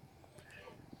apartment?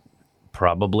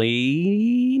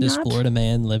 Probably This not. Florida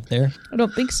man lived there. I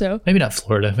don't think so. Maybe not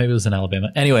Florida. Maybe it was in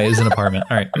Alabama. Anyway, it was an apartment.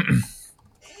 All right.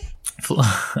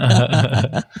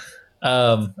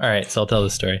 All right. So I'll tell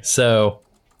this story. So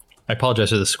I apologize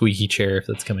for the squeaky chair if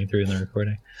that's coming through in the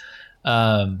recording.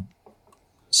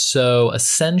 So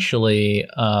essentially,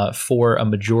 for a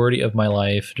majority of my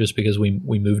life, just because we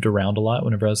moved around a lot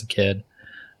whenever I was a kid,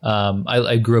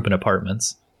 I grew up in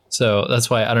apartments. So that's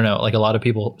why, I don't know, like a lot of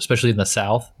people, especially in the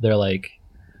South, they're like,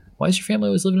 why is your family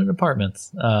always living in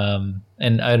apartments?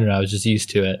 And I don't know, I was just used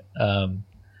to it.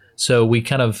 So we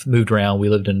kind of moved around. We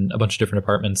lived in a bunch of different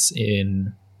apartments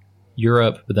in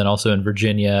Europe, but then also in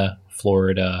Virginia,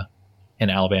 Florida, and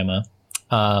Alabama.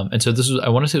 And so this was, I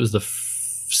want to say it was the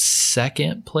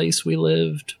second place we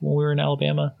lived when we were in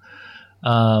Alabama.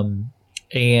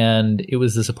 And it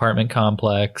was this apartment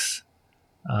complex.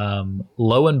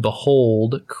 Lo and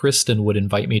behold, Kristen would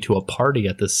invite me to a party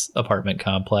at this apartment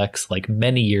complex like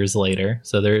many years later.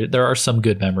 So there are some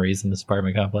good memories in this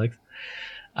apartment complex.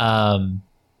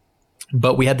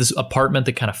 But we had this apartment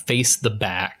that kind of faced the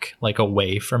back, like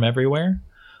away from everywhere.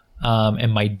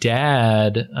 And my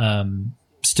dad,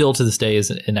 still to this day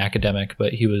is an academic,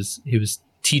 but he was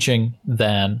teaching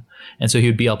then. And so he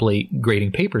would be up late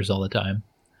grading papers all the time.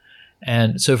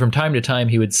 And so from time to time,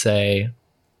 he would say,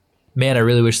 man, I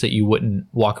really wish that you wouldn't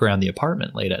walk around the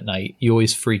apartment late at night. You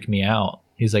always freak me out.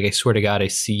 He's like, I swear to God, I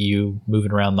see you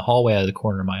moving around the hallway out of the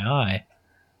corner of my eye.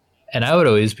 And I would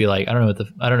always be like, I don't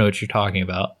know what you're talking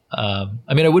about. I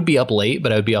mean, I would be up late,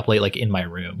 but I would be up late, like in my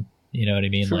room, you know what I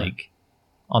mean? Sure. Like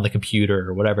on the computer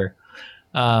or whatever.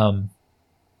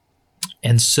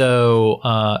 And so,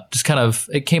 just kind of,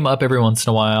 it came up every once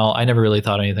in a while. I never really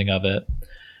thought anything of it.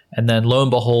 And then lo and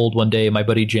behold, one day, my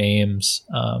buddy James,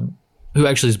 who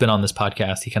actually has been on this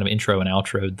podcast, he kind of intro and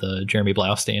outroed the Jeremy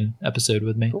Blaustein episode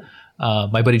with me. Cool.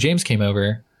 My buddy James came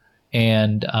over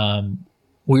and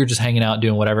we were just hanging out,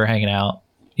 doing whatever, hanging out.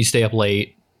 You stay up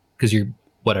late because you're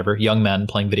whatever, young men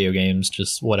playing video games,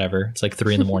 just whatever. It's like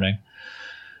 3 a.m.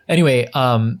 Anyway,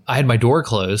 I had my door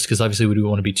closed because obviously we didn't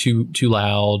want to be too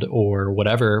loud or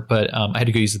whatever, but I had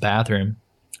to go use the bathroom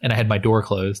and I had my door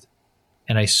closed.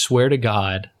 And I swear to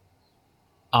God,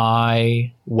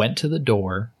 I went to the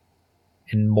door,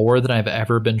 and more than I've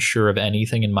ever been sure of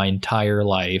anything in my entire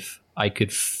life, I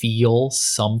could feel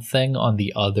something on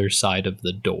the other side of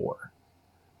the door.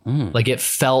 Like it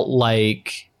felt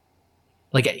like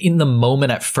in the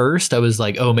moment at first, I was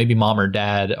like, oh, maybe mom or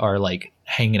dad are like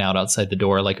hanging out outside the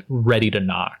door, like ready to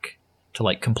knock, to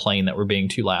like complain that we're being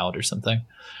too loud or something.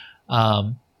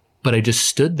 But I just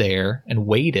stood there and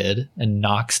waited, and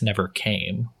knocks never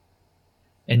came.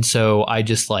 And so I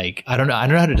just like, I don't know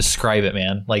how to describe it,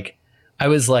 man. Like I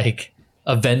was like,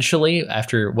 eventually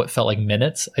after what felt like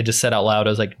minutes, I just said out loud, I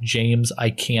was like, James,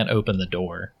 I can't open the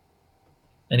door.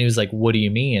 And he was like, what do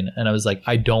you mean? And I was like,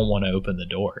 I don't want to open the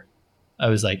door. I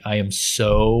was like, I am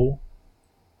so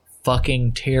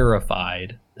fucking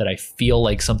terrified that I feel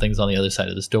like something's on the other side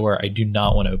of this door. I do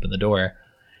not want to open the door.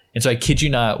 And so I kid you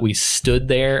not, we stood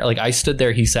there, like I stood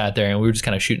there, he sat there, and we were just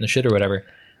kind of shooting the shit or whatever.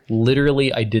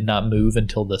 Literally, I did not move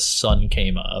until the sun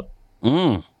came up.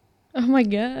 Oh my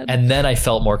God. And then I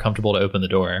felt more comfortable to open the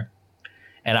door.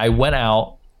 And I went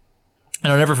out,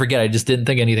 and I'll never forget, I just didn't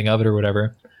think anything of it or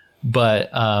whatever. But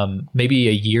maybe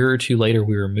a year or two later,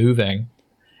 we were moving.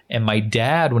 And my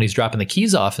dad, when he's dropping the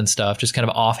keys off and stuff, just kind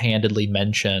of offhandedly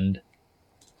mentioned,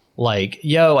 like,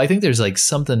 yo, I think there's like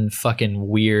something fucking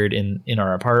weird in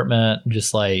our apartment.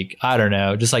 Just like, I don't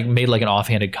know, just like made like an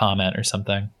offhanded comment or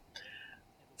something.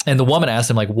 And the woman asked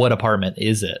him, like, what apartment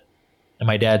is it? And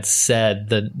my dad said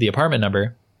the apartment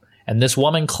number. And this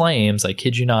woman claims, I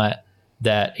kid you not,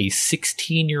 that a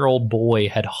 16-year-old boy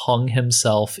had hung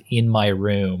himself in my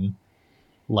room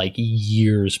like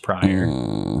years prior.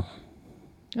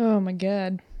 Oh my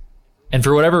God. And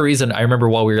for whatever reason, I remember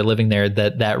while we were living there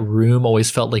that room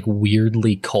always felt like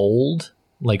weirdly cold,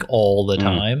 like all the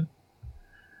time.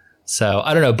 So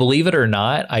I don't know, believe it or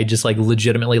not, I just like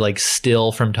legitimately like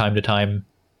still from time to time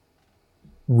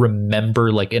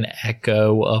remember like an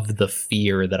echo of the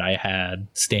fear that I had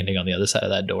standing on the other side of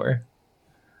that door.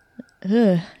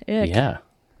 Ugh, ick. Yeah,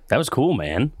 that was cool,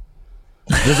 man.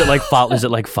 Does it like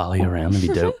follow you around? That'd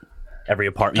be dope. Every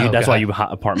apartment. Oh, that's God. why you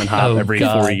apartment hop Oh, every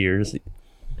God. 4 years,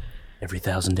 every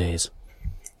 1,000 days.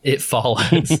 It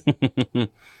follows.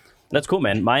 That's cool,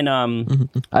 man. Mine.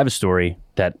 I have a story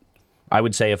that I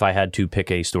would say if I had to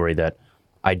pick a story that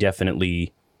I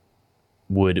definitely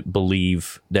would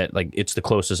believe that like it's the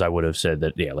closest I would have said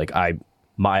that like I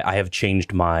have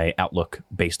changed my outlook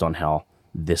based on how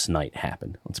this night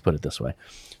happened. Let's put it this way.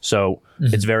 So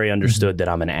it's very understood that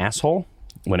I'm an asshole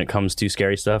when it comes to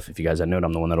scary stuff. If you guys have known,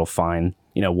 I'm the one that'll find,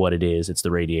 what it is. It's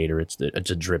the radiator. It's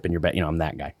a drip in your bed. I'm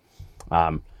that guy.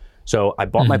 So I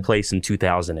bought my place in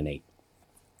 2008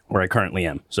 where I currently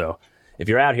am. So if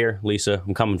you're out here, Lisa,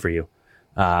 I'm coming for you.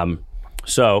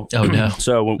 So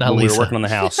when we were working on the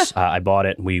house, I bought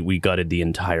it and we gutted the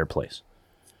entire place.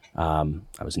 I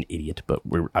was an idiot, but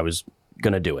I was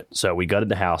going to do it. So we gutted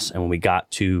the house, and when we got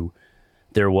to,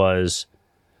 there was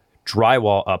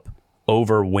drywall up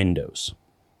over windows.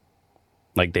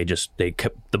 Like they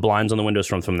kept the blinds on the windows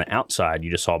from the outside.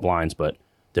 You just saw blinds, but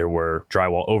there were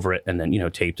drywall over it and then,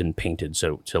 taped and painted.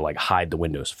 So to like hide the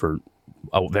windows for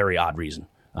a very odd reason.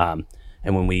 And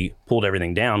when we pulled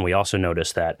everything down, we also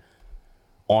noticed that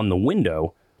on the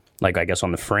window, like I guess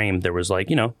on the frame, there was like,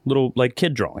 little like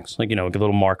kid drawings, like, like a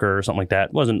little marker or something like that.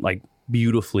 It wasn't like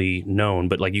beautifully known,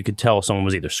 but like you could tell someone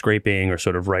was either scraping or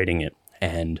sort of writing it.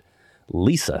 And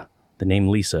Lisa, the name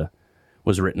Lisa,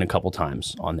 was written a couple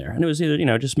times on there. And it was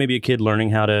either, just maybe a kid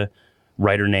learning how to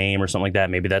write her name or something like that.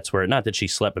 Maybe that's where, not that she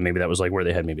slept, but maybe that was like where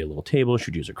they had maybe a little table.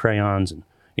 She'd use her crayons and,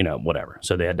 whatever.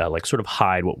 So they had to like sort of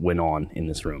hide what went on in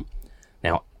this room.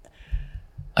 Now,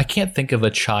 I can't think of a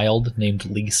child named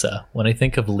Lisa. When I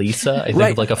think of Lisa, I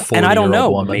think of like a 40-year-old and I don't know,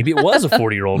 woman. Maybe it was a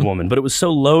 40-year-old woman, but it was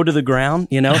so low to the ground,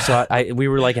 so we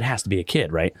were like, it has to be a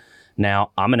kid, right?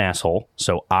 Now, I'm an asshole.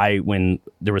 So when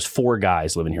there was 4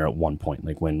 guys living here at one point,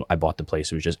 like when I bought the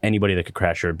place, it was just anybody that could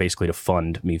crash here basically to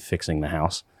fund me fixing the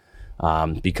house.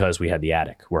 Because we had the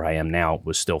attic where I am now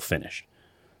was still finished.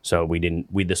 So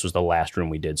this was the last room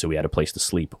we did. So we had a place to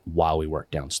sleep while we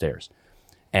worked downstairs.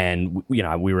 And, we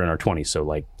were in our 20s. So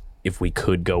like if we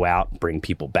could go out, bring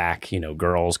people back,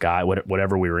 girls, guy,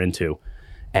 whatever we were into.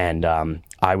 And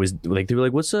I was like, they were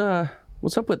like, what's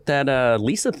up with that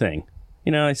Lisa thing?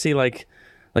 I see like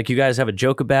you guys have a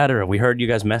joke about it, or we heard you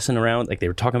guys messing around. Like they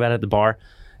were talking about it at the bar.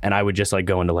 And I would just like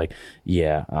go into like,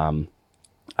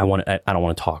 I don't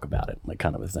want to talk about it, like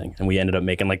kind of a thing. And we ended up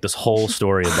making like this whole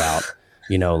story about,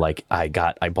 like I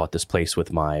bought this place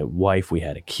with my wife. We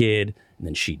had a kid and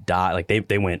then she died. Like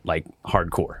they went like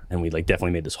hardcore, and we like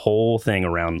definitely made this whole thing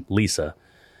around Lisa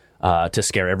to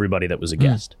scare everybody that was a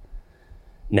guest.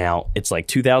 Now it's like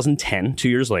 2010, 2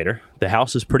 years later, the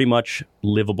house is pretty much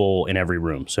livable in every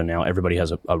room. So now everybody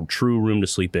has a true room to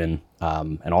sleep in.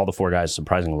 And all the 4 guys,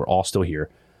 surprisingly, were all still here.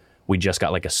 We just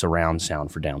got like a surround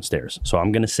sound for downstairs. So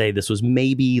I'm going to say this was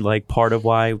maybe like part of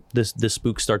why this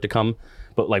spooks start to come.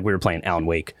 But like we were playing Alan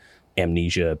Wake,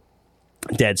 Amnesia,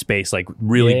 Dead Space, like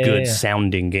really good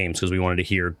sounding games because we wanted to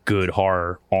hear good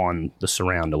horror on the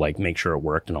surround to like make sure it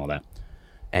worked and all that.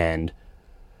 And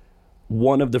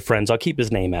one of the friends, I'll keep his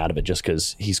name out of it just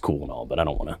because he's cool and all, but I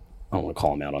don't want to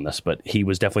call him out on this, but he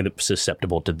was definitely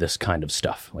susceptible to this kind of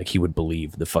stuff. Like he would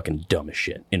believe the fucking dumbest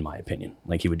shit, in my opinion.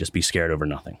 Like he would just be scared over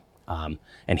nothing.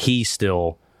 And he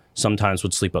still sometimes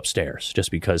would sleep upstairs just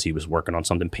because he was working on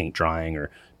something, paint drying or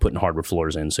putting hardwood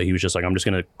floors in. So he was just like, I'm just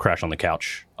going to crash on the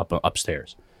couch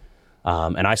upstairs.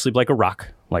 And I sleep like a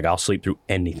rock. Like I'll sleep through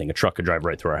anything. A truck could drive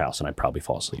right through our house and I'd probably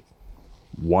fall asleep.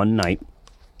 One night,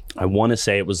 I want to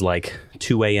say it was like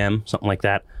 2 a.m., something like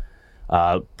that.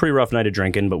 Pretty rough night of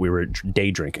drinking, but we were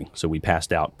day drinking. So we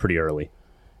passed out pretty early.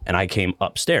 And I came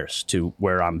upstairs to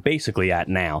where I'm basically at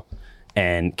now.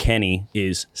 And Kenny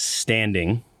is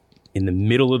standing in the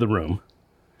middle of the room,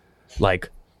 like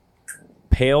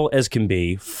pale as can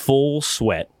be, full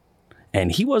sweat.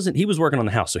 And he was working on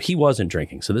the house, so he wasn't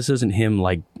drinking. So this isn't him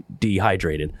like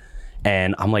dehydrated.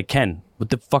 And I'm like, Ken, what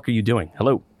the fuck are you doing?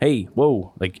 Hello? Hey,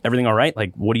 whoa. Like, everything all right?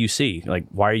 Like, what do you see? Like,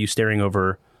 why are you staring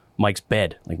over Mike's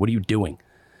bed? Like, what are you doing?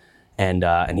 And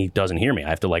he doesn't hear me. I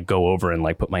have to like go over and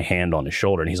like put my hand on his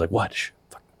shoulder. And he's like, what?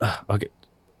 Okay.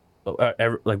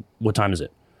 Like, what time is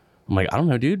it? I'm like, I don't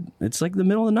know, dude. It's like the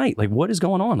middle of the night. Like, what is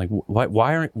going on? Like,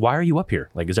 why are you up here?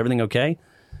 Like, is everything okay?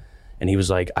 And he was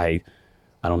like, I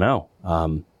don't know.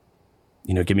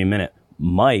 Give me a minute.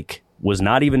 Mike was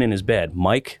not even in his bed.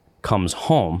 Mike comes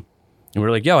home and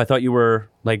we're like, yo, I thought you were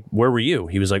like, where were you?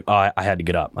 He was like, oh, I had to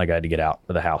get up. Like I had to get out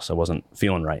of the house. I wasn't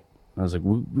feeling right. I was like,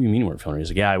 what do you mean you weren't feeling right? He's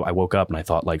like, yeah, I woke up and I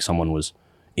thought like someone was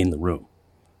in the room.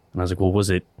 And I was like, well, was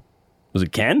it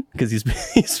Ken? Because he's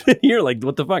been here. Like,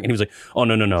 what the fuck? And he was like, oh,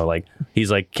 no. Like,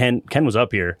 he's like, Ken was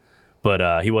up here,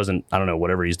 but he wasn't, I don't know,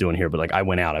 whatever he's doing here. But like, I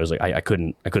went out. I was like, I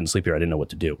couldn't sleep here. I didn't know what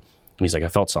to do. And he's like, I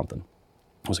felt something.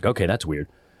 I was like, okay, that's weird.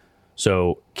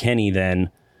 So Kenny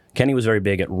was very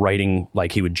big at writing,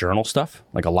 like he would journal stuff,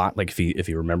 like a lot, like if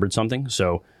he remembered something.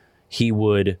 So he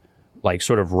would like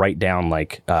sort of write down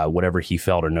like whatever he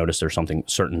felt or noticed or something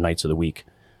certain nights of the week.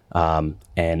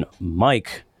 And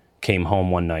Mike came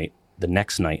home one night, the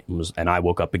next night, and I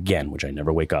woke up again, which I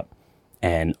never wake up.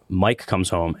 And Mike comes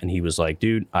home and he was like,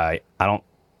 dude, I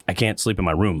can't sleep in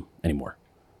my room anymore.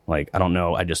 Like, I don't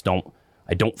know. I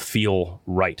don't feel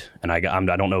right. And I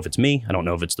don't know if it's me. I don't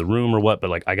know if it's the room or what, but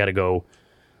like, I got to go.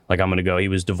 Like, I'm going to go. He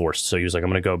was divorced. So he was like, I'm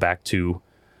going to go back to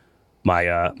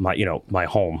my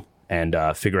home and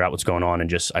figure out what's going on.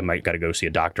 And I might got to go see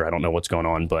a doctor. I don't know what's going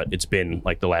on, but it's been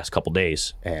like the last couple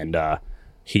days. And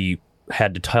he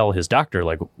had to tell his doctor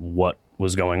like what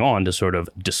was going on to sort of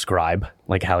describe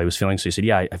like how he was feeling. So he said,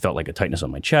 yeah, I felt like a tightness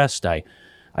on my chest. I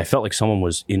felt like someone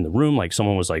was in the room, like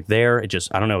someone was like there. It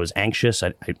just, I don't know, it was anxious.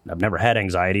 I've never had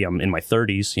anxiety. I'm in my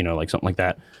 30s, like something like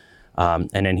that.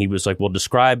 And then he was like, well,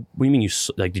 describe, what do you mean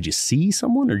did you see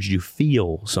someone or did you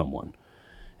feel someone?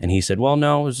 And he said, well,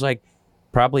 no, it was like,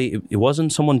 probably, it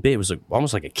wasn't someone big. It was like,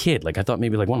 almost like a kid. Like I thought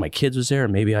maybe like one of my kids was there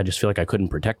and maybe I just feel like I couldn't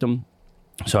protect them.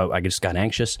 So I just got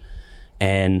anxious.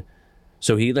 And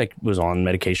so he like was on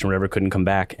medication or whatever, couldn't come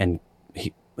back. And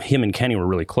him and Kenny were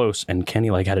really close. And Kenny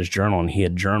like had his journal and he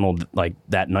had journaled like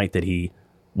that night that he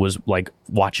was like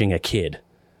watching a kid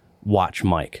watch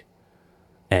Mike.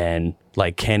 And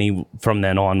like Kenny from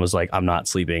then on was like, I'm not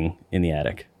sleeping in the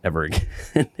attic ever again.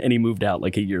 And he moved out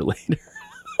like a year later.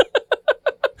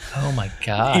 Oh my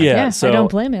God. Yeah, so, I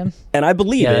don't blame him. And I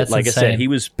believe Yeah, it. that's Like insane. I said, he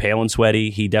was pale and sweaty.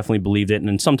 He definitely believed it.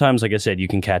 And sometimes, like I said, you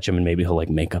can catch him and maybe he'll like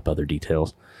make up other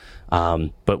details.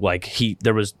 But like they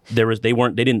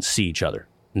didn't see each other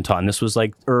until, and this was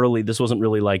like early. This wasn't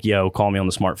really like, yo, call me on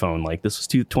the smartphone. Like this was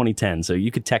 2010. So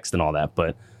you could text and all that,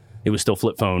 but it was still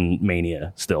flip phone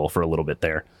mania still for a little bit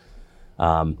there.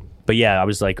 But yeah, I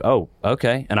was like, oh,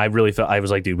 okay. And I really felt, I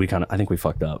was like, dude, I think we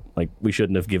fucked up. Like we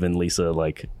shouldn't have given Lisa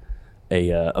like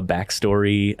a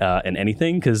backstory and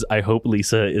anything, because I hope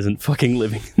Lisa isn't fucking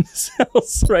living in this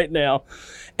house right now.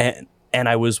 And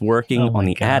I was working Oh my on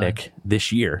the God. attic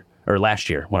this year or last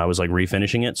year when I was like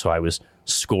refinishing it. So I was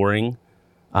scoring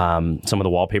some of the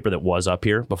wallpaper that was up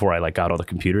here before I like got all the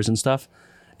computers and stuff.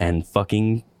 And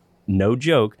fucking no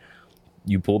joke,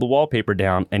 you pull the wallpaper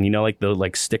down and like the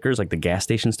like stickers, like the gas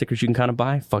station stickers you can kind of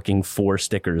buy, fucking 4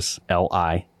 stickers,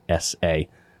 LISA,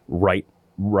 right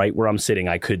where I'm sitting.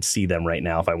 I could see them right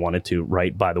now if I wanted to,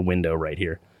 right by the window right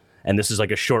here. And this is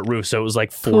like a short roof, so it was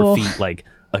like 4 Cool. feet. Like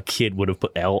a kid would have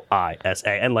put LISA,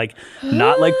 and like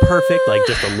not like perfect, like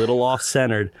just a little off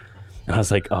centered. And I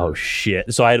was like, oh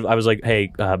shit. So I was like,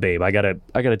 hey, babe, I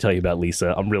gotta tell you about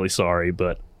Lisa. I'm really sorry,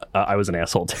 but I was an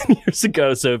asshole 10 years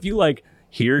ago. So if you like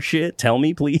hear shit, tell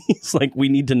me please. Like we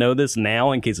need to know this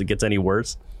now in case it gets any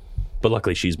worse. But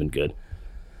luckily she's been good.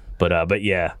 But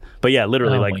yeah,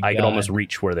 literally, Oh like my I could God. almost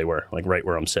reach where they were, like right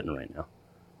where I'm sitting right now.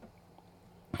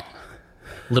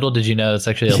 Little did you know it's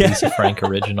actually a Lisa Frank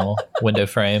original window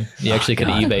frame. You actually could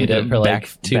eBay it for like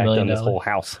 $2 million. on this whole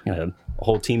house. I had a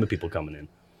whole team of people coming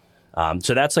in.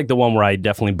 So that's like the one where I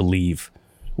definitely believe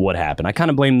what happened. I kind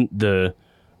of blame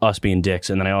us being dicks,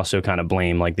 and then I also kind of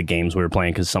blame like the games we were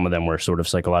playing, because some of them were sort of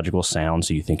psychological sounds,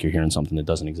 so you think you're hearing something that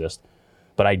doesn't exist.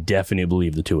 But I definitely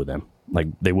believe the two of them. Like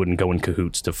they wouldn't go in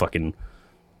cahoots to fucking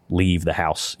leave the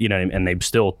house, you know what I mean? And they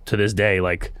still to this day,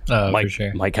 like Oh, Mike, for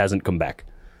sure. Mike hasn't come back.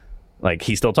 Like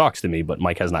he still talks to me, but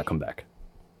Mike has not come back,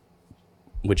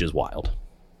 which is wild.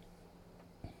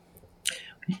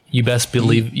 You best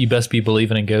be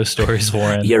believing in ghost stories,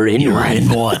 Warren. You're in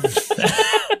one.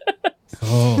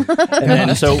 Oh, And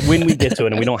then, so when we get to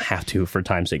it, and we don't have to for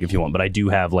time's sake if you want, but I do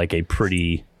have like a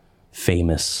pretty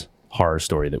famous horror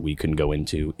story that we can go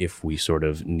into if we sort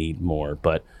of need more.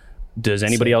 But does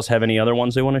anybody else have any other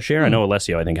ones they want to share? I know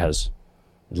Alessio, I think, has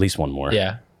at least one more.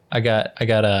 Yeah, I got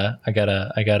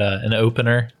an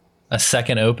opener, a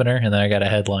second opener, and then I got a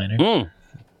headliner.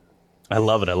 I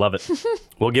love it.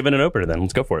 We'll give it an opener then.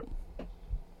 Let's go for it.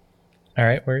 All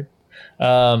right, word.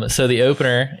 So the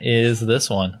opener is this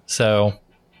one. So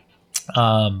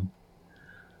going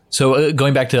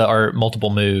back to our multiple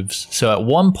moves. So at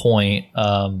one point,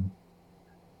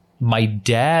 my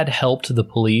dad helped the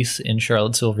police in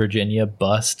Charlottesville, Virginia,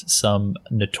 bust some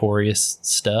notorious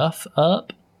stuff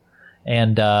up.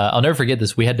 And I'll never forget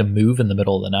this. We had to move in the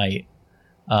middle of the night.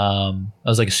 I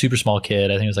was like a super small kid.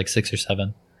 I think it was like 6 or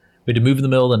 7. We had to move in the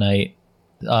middle of the night.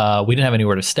 We didn't have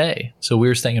anywhere to stay. So we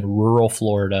were staying in rural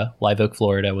Florida, Live Oak,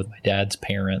 Florida, with my dad's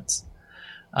parents.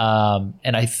 And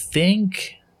I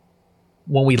think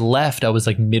when we left, I was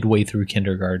like midway through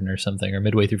kindergarten or something, or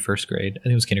midway through first grade. I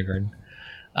think it was kindergarten.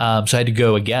 So I had to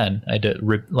go again. I had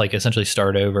to essentially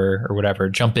start over or whatever,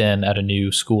 jump in at a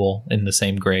new school in the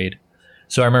same grade.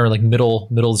 So I remember like middle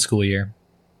of the school year.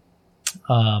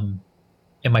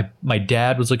 and my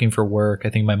dad was looking for work. I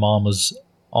think my mom was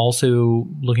also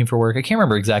looking for work. I can't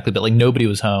remember exactly, but like nobody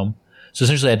was home. So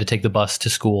essentially I had to take the bus to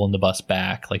school and the bus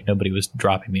back. Like nobody was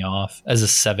dropping me off as a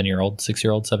 7-year-old.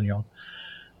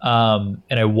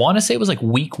 And I want to say it was like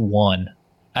week 1.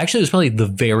 Actually, it was probably the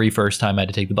very first time I had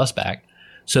to take the bus back.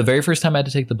 So the very first time I had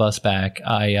to take the bus back,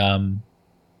 I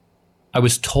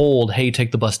was told, hey,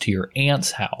 take the bus to your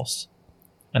aunt's house.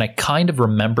 And I kind of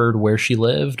remembered where she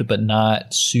lived, but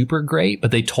not super great.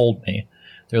 But they told me,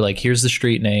 they're like, here's the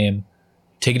street name.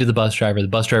 Take it to the bus driver. The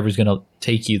bus driver is going to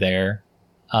take you there.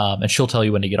 And she'll tell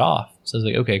you when to get off. So I was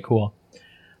like, okay, cool.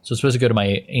 So I'm supposed to go to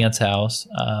my aunt's house.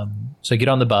 So I get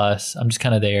on the bus. I'm just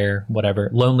kind of there, whatever.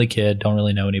 Lonely kid, don't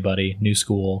really know anybody. New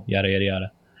school, yada,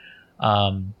 yada,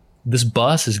 yada. This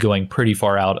bus is going pretty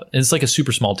far out. It's like a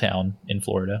super small town in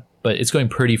Florida, but it's going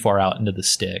pretty far out into the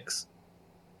sticks.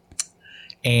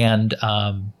 And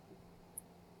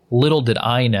little did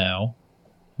I know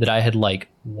that I had like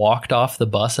walked off the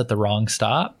bus at the wrong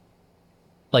stop.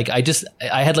 Like I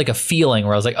had like a feeling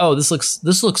where I was like, oh, this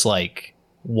looks like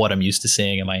what I'm used to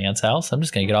seeing in my aunt's house. I'm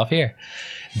just going to get off here.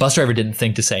 Bus driver didn't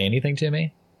think to say anything to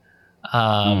me.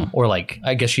 Or like,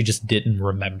 I guess she just didn't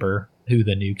remember who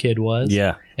the new kid was.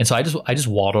 Yeah. And so I just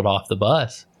waddled off the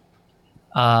bus.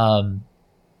 And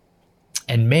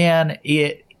man,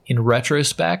 in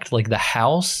retrospect, like the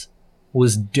house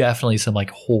was definitely some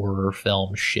like horror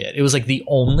film shit. It was like the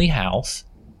only house.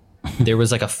 There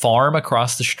was like a farm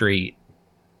across the street.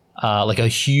 Like a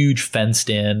huge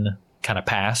fenced in kind of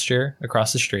pasture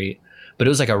across the street, but it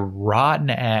was like a rotten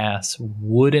ass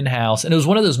wooden house. And it was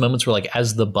one of those moments where like,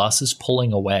 as the bus is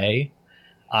pulling away,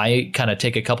 I kind of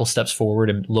take a couple steps forward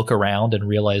and look around and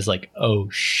realize like, oh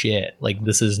shit, like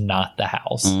this is not the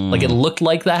house. Like it looked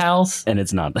like the house And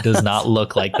it's not. does not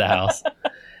look like the house.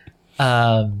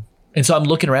 And so I'm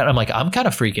looking around, I'm like, I'm kind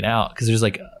of freaking out because there's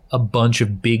like a bunch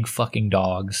of big fucking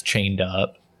dogs chained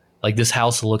up. Like this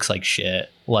house looks like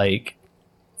shit. Like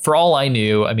for all I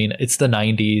knew, I mean, it's the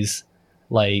 90s.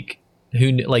 Like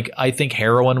I think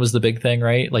heroin was the big thing,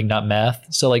 right? Like not meth.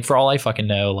 So like for all I fucking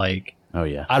know, like, Oh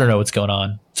yeah. I don't know what's going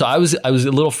on. So I was a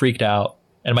little freaked out.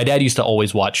 And my dad used to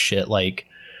always watch shit like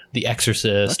The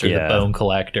Exorcist or Yeah. The Bone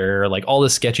Collector, like all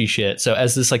this sketchy shit. So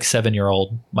as this like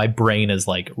 7-year-old, my brain is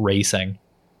like racing.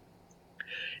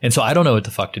 And so I don't know what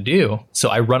the fuck to do. So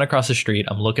I run across the street.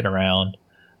 I'm looking around.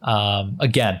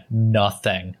 Again,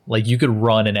 nothing. Like you could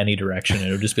run in any direction and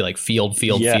it would just be like field,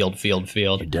 Yeah. field.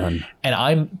 You're done. And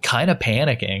I'm kind of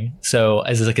panicking. So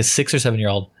as like a 6 or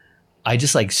 7-year-old, I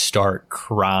just like start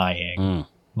crying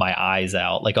my eyes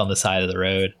out like on the side of the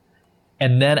road.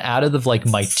 And then out of the, like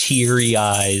my teary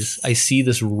eyes, I see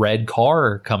this red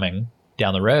car coming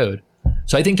down the road.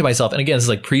 So I think to myself, and again, this is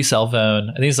like pre-cell phone.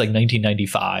 I think it's like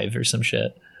 1995 or some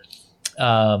shit.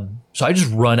 So I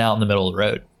just run out in the middle of the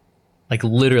road. Like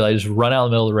literally, I just run out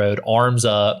in the middle of the road, arms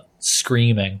up,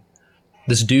 screaming.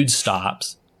 This dude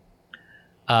stops.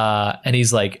 And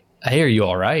he's like, hey, are you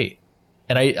all right?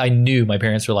 And I knew my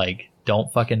parents were like,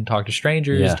 don't fucking talk to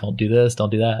strangers. Yeah. Don't do this.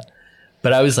 Don't do that.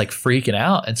 But I was like freaking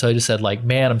out. And so I just said like,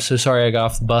 man, I'm so sorry I got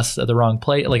off the bus at the wrong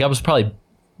place. Like I was probably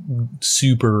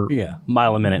super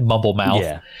Mile a minute. mumble mouth.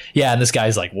 Yeah. And this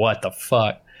guy's like, what the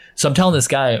fuck? So I'm telling this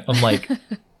guy, I'm like,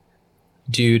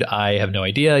 dude, I have no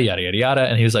idea, yada, yada, yada.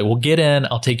 And he was like, well, get in.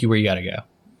 I'll take you where you got to go.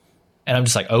 And I'm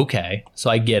just like, okay.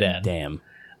 So I get in. Damn.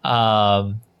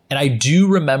 And I do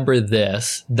remember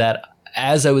this, that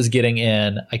as I was getting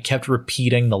in, I kept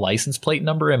repeating the license plate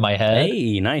number in my head.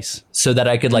 Hey, nice. So that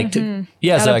I could like, so I could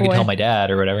Attaboy. tell my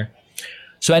dad or whatever.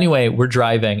 So anyway, we're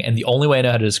driving. And the only way I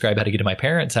know how to describe how to get to my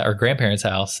parents' or grandparents'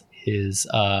 house is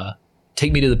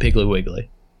take me to the Piggly Wiggly.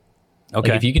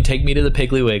 Okay. Like if you can take me to the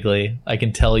Piggly Wiggly, I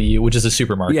can tell you, which is a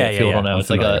supermarket. Yeah, If people yeah, don't know, I'm it's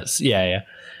like familiar.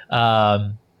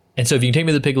 And so if you can take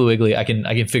me to the Piggly Wiggly, I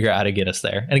can figure out how to get us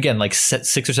there. And again, like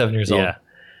 6 or 7 years old.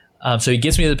 Yeah. So he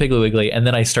gets me to the Piggly Wiggly, and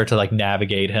then I start to like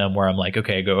navigate him where I'm like,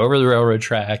 okay, go over the railroad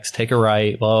tracks, take a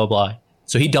right, blah, blah, blah.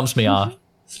 So he dumps me off,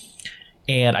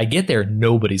 and I get there,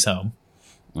 nobody's home,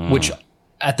 which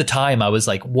at the time I was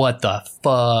like, what the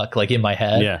fuck? Like in my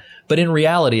head. Yeah. But in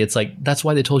reality, it's like, that's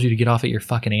why they told you to get off at your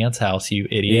fucking aunt's house, you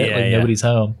idiot. Yeah, like yeah. nobody's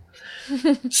home.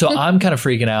 So I'm kind of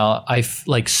freaking out. I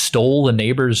like stole the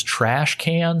neighbor's trash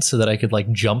can so that I could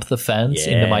like jump the fence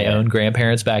into my Yeah. own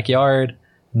grandparents' backyard.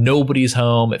 Nobody's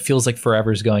home. It feels like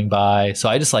forever's going by. So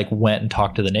I just like went and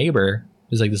talked to the neighbor.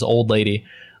 It was like this old lady.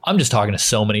 I'm just talking to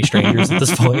so many strangers at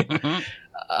this point.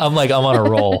 I'm like, I'm on a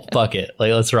roll. Fuck it.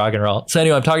 Like, let's rock and roll. So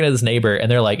anyway, I'm talking to this neighbor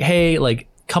and they're like, hey, like,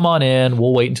 come on in.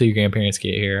 We'll wait until your grandparents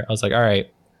get here. I was like, all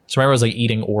right. So remember I was like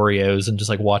eating Oreos and just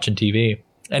like watching TV.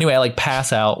 Anyway, I like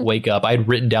pass out, wake up. I had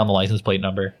written down the license plate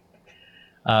number.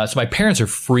 So my parents are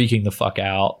freaking the fuck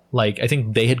out. Like, I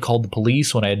think they had called the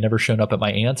police when I had never shown up at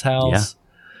my aunt's house.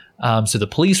 So the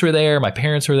police were there, my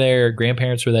parents were there,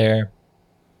 grandparents were there.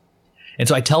 And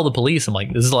so I tell the police, I'm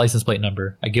like, this is the license plate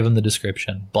number. I give them the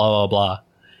description, blah, blah, blah.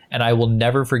 And I will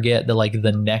never forget that, like,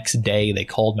 the next day they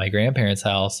called my grandparents'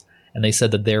 house and they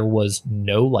said that there was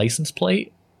no license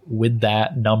plate with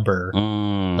that number,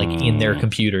 like, in their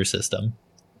computer system.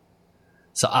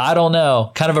 So I don't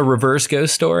know, kind of a reverse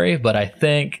ghost story, but I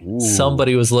think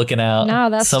somebody was looking out. No,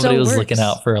 that somebody still was works. looking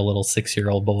out for a little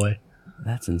 6-year-old boy.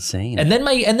 That's insane. And then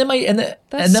my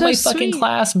so fucking sweet.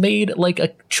 class made like a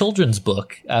children's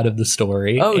book out of the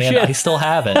story. Oh, and shit. I still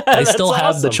have it. I still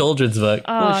have the awesome. children's book.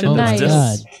 Oh, shit, Oh nice. my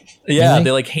god. Yeah, Really?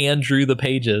 they like hand drew the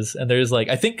pages, and there's like,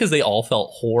 I think because they all felt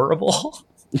horrible.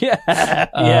 yeah.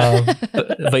 Yeah.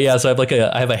 But yeah, so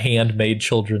I have a handmade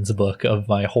children's book of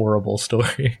my horrible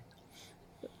story.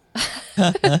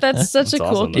 That's such a cool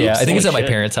awesome, though. gift. Yeah, I think it's at my shit.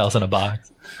 parents' house in a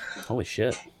box. Holy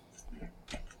shit.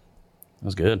 That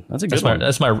was good. That's a good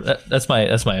That's one.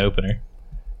 that's my opener.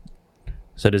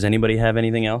 So does anybody have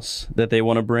anything else that they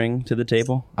want to bring to the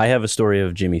table? I have a story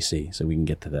of Jimmy C, so we can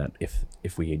get to that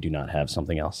if we do not have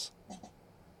something else.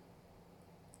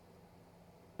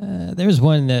 There's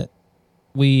one that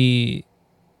we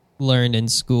learned in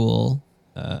school.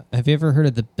 Have you ever heard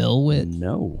of the Bell Witch?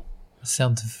 No.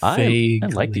 Sounds I vaguely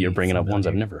like that you're bringing up ones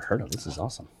I've familiar. never heard of. This is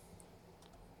awesome.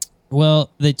 Well,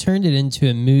 they turned it into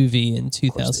a movie in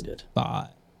course they did. 2005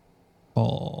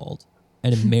 called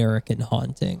An American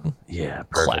Haunting. Yeah,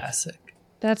 perfect. Classic.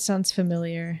 That sounds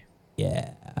familiar.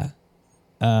 Yeah.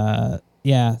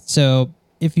 Yeah. So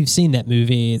if you've seen that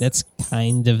movie, that's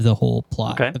kind of the whole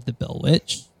plot Okay. of the Bell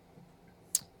Witch.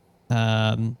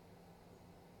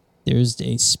 There's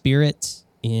a spirit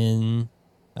in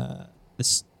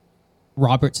this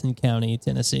Robertson County,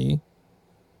 Tennessee.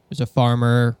 There's a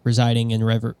farmer residing in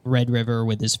Red River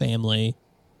with his family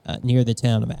near the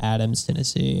town of Adams,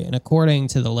 Tennessee. And according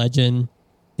to the legend,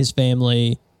 his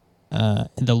family in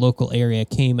the local area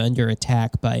came under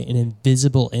attack by an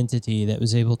invisible entity that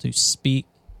was able to speak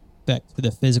back to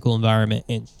the physical environment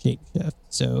and shapeshift.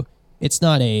 So it's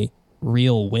not a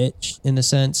real witch in the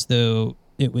sense, though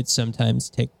it would sometimes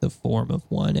take the form of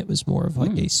one. It was more of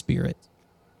like a spirit.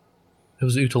 It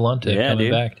was Utalante Yeah, coming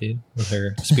dude. back, dude, with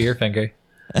her spear finger.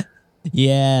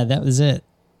 Yeah, that was it.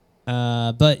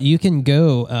 But you can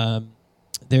go.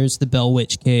 There's the Bell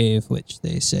Witch Cave, which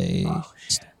they say.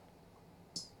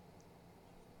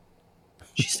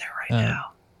 She's there right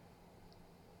now.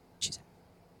 She's,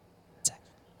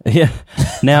 Yeah.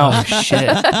 Now, Shit.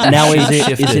 now is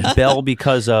Shifted. it Bell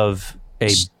because of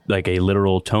a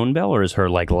literal tone bell, or is her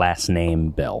like last name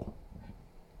Bell?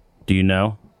 Do you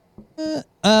know?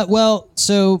 well,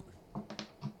 so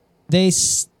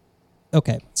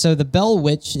okay. So the Bell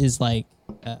Witch is like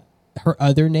her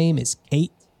other name is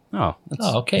Kate. Oh, that's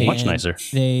Oh, okay. much and nicer.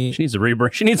 They She needs to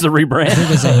rebrand. She needs to rebrand.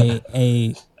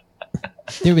 there was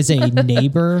there was a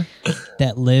neighbor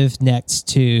that lived next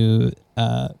to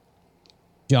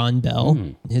John Bell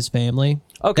and his family.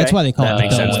 Okay. That's why they call That it the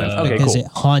makes Bell sense Witch, then. Okay, because cool. it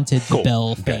haunted the Cool. Bell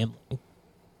Okay. family.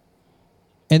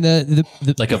 And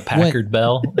the Like a Packard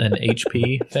Bell and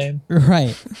HP fame.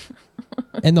 right.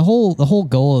 And the whole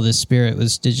goal of this spirit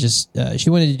was to just she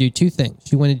wanted to do two things.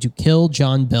 She wanted to kill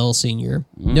John Bell Sr.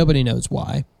 Nobody knows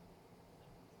why.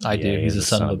 I do. Yeah, He's a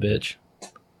son of a bitch.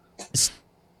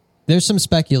 There's some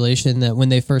speculation that when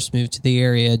they first moved to the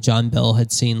area, John Bell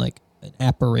had seen like an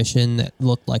apparition that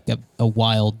looked like a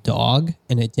wild dog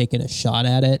and had taken a shot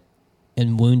at it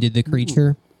and wounded the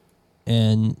creature.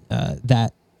 And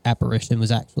that apparition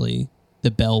was actually the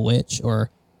Bell Witch,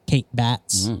 or Kate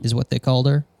Batts is what they called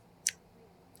her.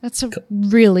 That's a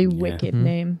really wicked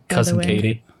name, by Cousin the way.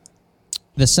 Katie.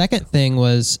 The second thing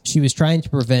was she was trying to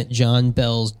prevent John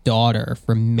Bell's daughter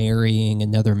from marrying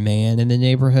another man in the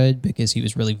neighborhood because he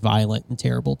was really violent and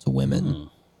terrible to women.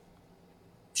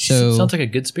 So Sounds like a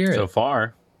good spirit. So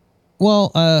far,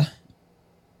 well,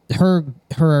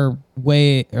 her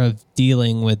way of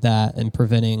dealing with that and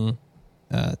preventing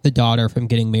the daughter from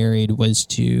getting married was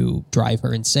to drive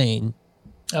her insane,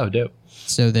 Oh, dope.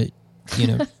 so that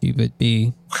she would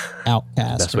be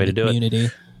outcast Best from way the to do it. community.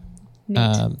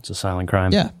 it's a silent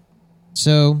crime. Yeah.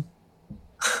 So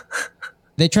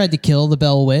they tried to kill the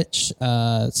Bell Witch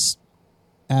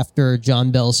after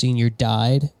John Bell Sr.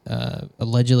 died.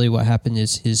 Allegedly, what happened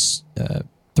is his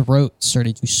throat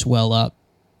started to swell up,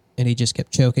 and he just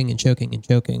kept choking and choking and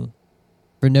choking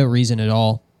for no reason at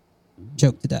all.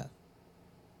 Choked to death.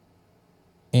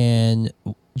 And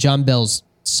John Bell's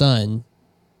son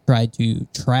tried to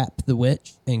trap the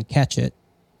witch and catch it,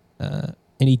 and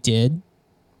he did.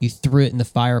 He threw it in the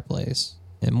fireplace,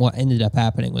 And what ended up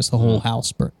happening was the whole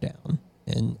house burnt down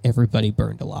and everybody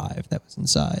burned alive that was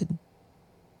inside.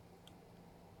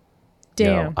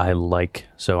 Damn.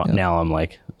 Now I'm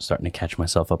like starting to catch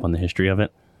myself up on the history of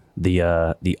it. The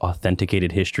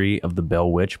authenticated history of the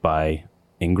Bell Witch by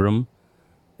Ingram.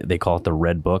 They call it the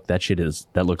Red Book. That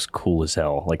looks cool as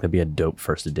hell. Like that'd be a dope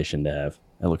first edition to have.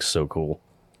 That looks so cool.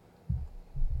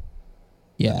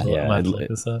 Yeah. I might have to look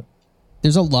this up.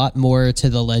 There's a lot more to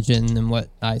the legend than what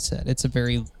I said. It's a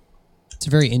very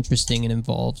interesting and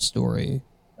involved story.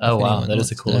 Oh If wow, anyone that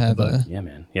is a wants cool to looking have book. Yeah,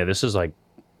 man. Yeah, this is like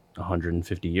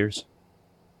 150 years.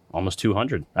 Almost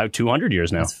 200. 200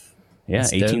 years now. Yeah, that's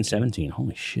dope. 1817.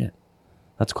 Holy shit.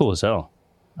 That's cool as hell.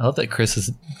 I love that Chris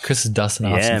is dusting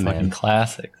off Yeah, some man. fucking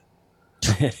classics.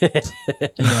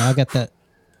 I got that.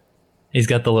 He's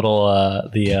got the little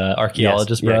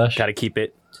archaeologist brush. Got to keep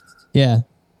it. Yeah.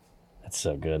 That's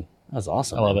so good. That's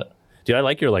awesome. I love man. it. Dude, I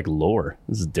like your like lore.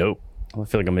 This is dope. I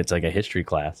feel like it's like a history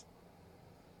class.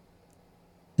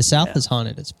 The South is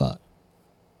haunted as fuck.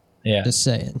 Yeah. Just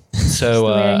saying. So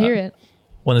The way I hear it.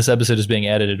 when this episode is being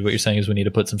edited, what you're saying is we need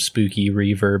to put some spooky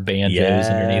reverb banjos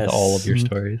underneath all of your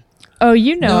stories. Oh,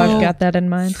 you know No. I've got that in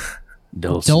mind.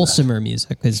 Dulcimer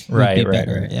music is would Right, be right,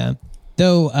 better. right. Yeah.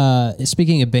 Though,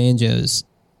 speaking of banjos,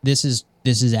 this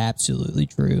is absolutely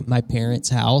true. My parents'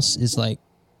 house is like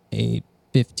a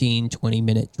 15-20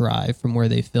 minute drive from where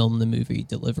they filmed the movie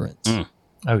Deliverance.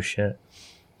 Oh shit.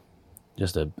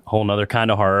 Just a whole nother kind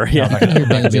of horror. I Yeah. can hear be able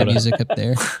banjo to- music up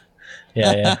there.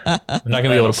 Yeah. I'm not gonna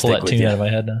be able to pull Stick that with tune you. out of my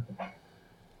head now.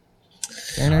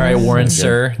 All right, Warren,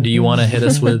 sir, do you want to hit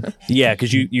us with Yeah,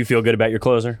 because you feel good about your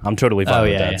closer. I'm totally fine Oh,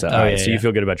 with yeah, that. yeah. So, Oh, all right, yeah, so yeah. you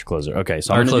feel good about your closer. Okay,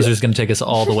 so our I'm gonna closer is going to take us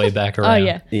all the way back around? Oh,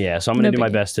 yeah. Yeah, so I'm going to No do my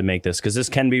biggie. best to make this because this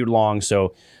can be long.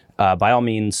 So, by all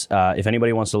means, if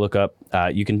anybody wants to look up,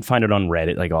 you can find it on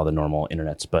Reddit, like all the normal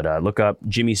internets. But look up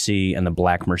Jimmy C and the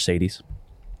Black Mercedes.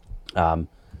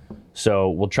 So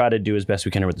we'll try to do as best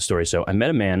we can here with the story. So I met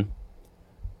a man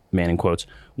in quotes,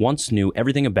 once knew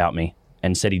everything about me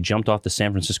and said he jumped off the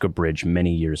San Francisco Bridge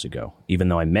many years ago, even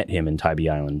though I met him in Tybee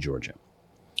Island, Georgia.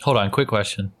 Hold on, quick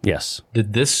question. Yes.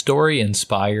 Did this story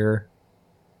inspire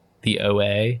the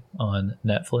OA on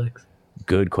Netflix?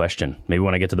 Good question. Maybe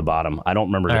when I get to the bottom. I don't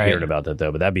remember All right. hearing about that,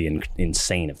 though, but that'd be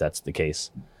insane if that's the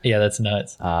case. Yeah, that's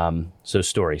nuts. So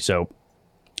story. So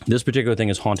this particular thing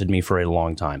has haunted me for a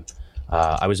long time.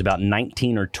 I was about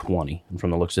 19 or 20. And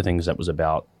from the looks of things, that was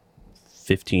about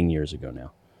 15 years ago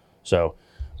now. So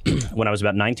when I was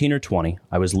about 19 or 20,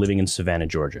 I was living in Savannah,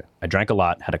 Georgia. I drank a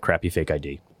lot, had a crappy fake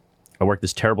ID. I worked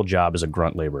this terrible job as a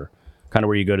grunt laborer, kind of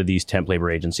where you go to these temp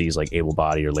labor agencies like Able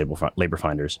Body or Labor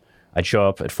Finders. I'd show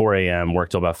up at 4 a.m., work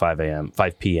till about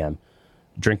 5 p.m.,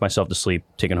 drink myself to sleep,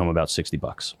 taking home about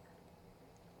 $60.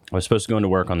 I was supposed to go into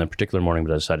work on that particular morning,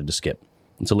 but I decided to skip.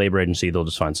 It's a labor agency. They'll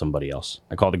just find somebody else.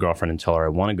 I called the girlfriend and tell her I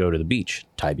want to go to the beach,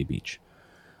 Tybee Beach.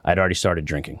 I'd already started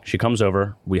drinking. She comes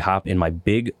over. We hop in my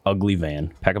big, ugly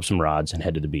van, pack up some rods, and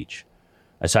head to the beach.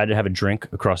 I decided to have a drink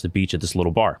across the beach at this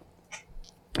little bar.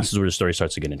 This is where the story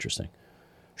starts to get interesting.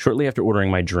 Shortly after ordering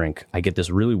my drink, I get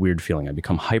this really weird feeling. I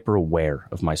become hyper aware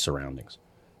of my surroundings.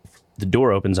 The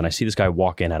door opens and I see this guy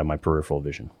walk in out of my peripheral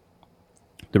vision.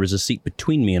 There was a seat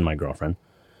between me and my girlfriend,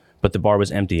 but the bar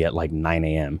was empty at like 9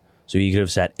 a.m., so he could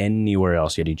have sat anywhere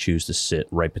else, yet he chose to sit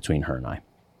right between her and I.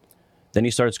 Then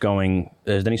he starts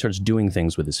doing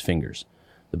things with his fingers.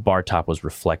 The bar top was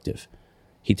reflective.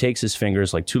 He takes his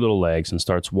fingers like two little legs and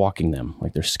starts walking them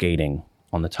like they're skating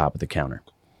on the top of the counter.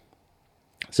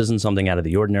 This isn't something out of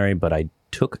the ordinary, but I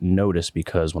took notice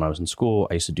because when I was in school,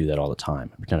 I used to do that all the time.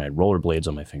 I pretended I had rollerblades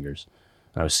on my fingers,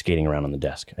 and I was skating around on the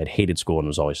desk. I'd hated school and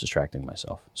was always distracting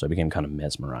myself, so I became kind of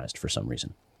mesmerized for some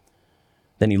reason.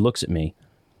 Then he looks at me,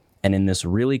 and in this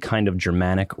really kind of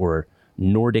Germanic or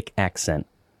Nordic accent,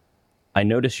 I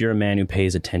notice you're a man who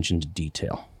pays attention to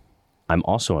detail. I'm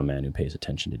also a man who pays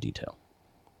attention to detail.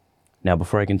 Now,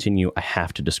 before I continue, I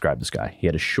have to describe this guy. He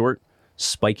had a short,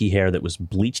 spiky hair that was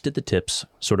bleached at the tips,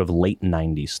 sort of late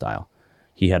 90s style.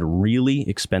 He had really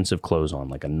expensive clothes on,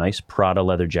 like a nice Prada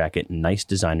leather jacket, nice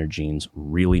designer jeans,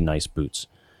 really nice boots.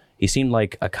 He seemed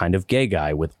like a kind of gay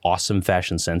guy with awesome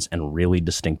fashion sense and really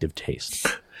distinctive taste.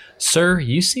 Sir,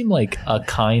 you seem like a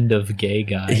kind of gay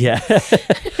guy. Yeah.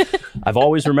 I've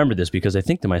always remembered this because I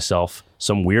think to myself,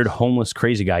 some weird homeless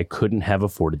crazy guy couldn't have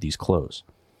afforded these clothes.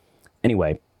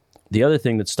 Anyway, the other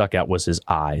thing that stuck out was his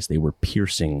eyes. They were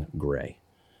piercing gray.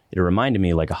 It reminded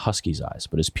me like a husky's eyes,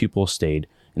 but his pupils stayed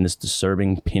in this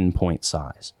disturbing pinpoint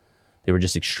size. They were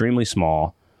just extremely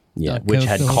small, which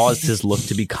had Coco. caused his look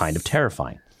to be kind of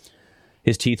terrifying.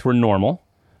 His teeth were normal,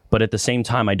 But at the same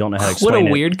time, I don't know how to What explain a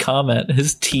it. weird comment.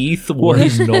 His teeth were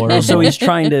normal. So he's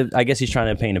trying to, I guess he's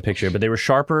trying to paint a picture, but they were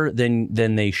sharper than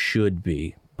they should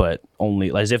be, but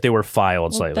only as if they were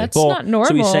filed slightly. that's not normal.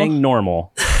 So he's saying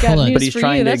normal, Got Hold on. news but he's for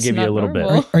trying to that's give you a not little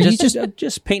normal. bit. Are you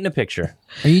just painting a picture.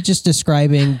 Are you just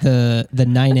describing the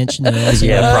 9-inch nails?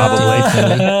 Yeah,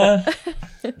 probably.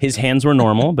 His hands were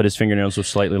normal, but his fingernails were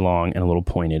slightly long and a little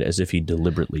pointed, as if he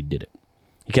deliberately did it.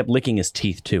 He kept licking his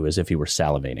teeth too, as if he were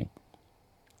salivating.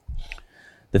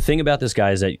 The thing about this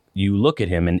guy is that you look at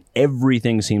him and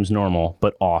everything seems normal,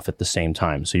 but off at the same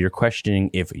time. So you're questioning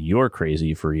if you're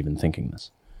crazy for even thinking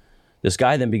this. This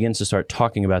guy then begins to start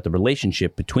talking about the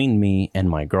relationship between me and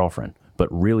my girlfriend, but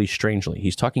really strangely.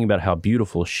 He's talking about how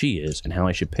beautiful she is and how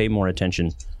I should pay more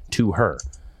attention to her.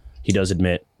 He does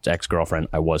admit, his ex-girlfriend,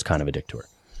 I was kind of a dick to her.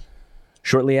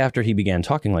 Shortly after he began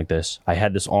talking like this, I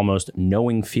had this almost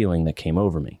knowing feeling that came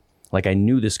over me. Like I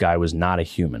knew this guy was not a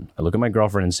human. I look at my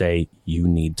girlfriend and say, you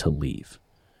need to leave.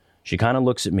 She kind of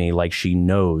looks at me like she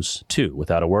knows, too.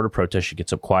 Without a word of protest, she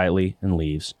gets up quietly and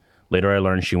leaves. Later, I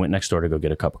learned she went next door to go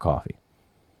get a cup of coffee.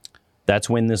 That's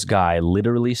when this guy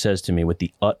literally says to me with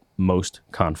the utmost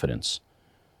confidence,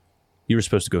 you were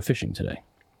supposed to go fishing today.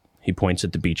 He points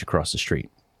at the beach across the street.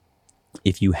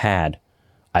 If you had,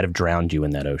 I'd have drowned you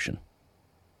in that ocean.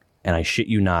 And I shit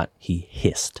you not, he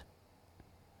hissed.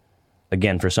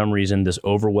 Again, for some reason, this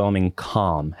overwhelming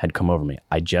calm had come over me.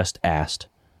 I just asked,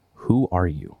 who are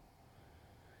you?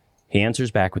 He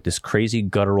answers back with this crazy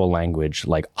guttural language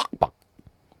like,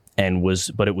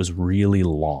 but it was really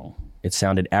long. It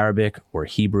sounded Arabic or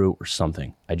Hebrew or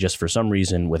something. I just, for some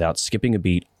reason, without skipping a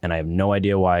beat, and I have no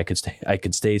idea why I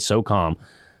could stay so calm,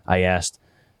 I asked,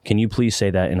 can you please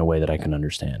say that in a way that I can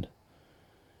understand?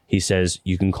 He says,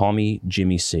 you can call me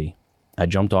Jimmy C. I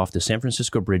jumped off the San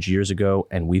Francisco Bridge years ago,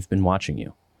 and we've been watching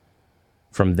you.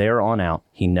 From there on out,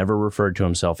 he never referred to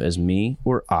himself as me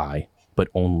or I, but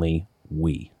only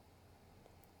we.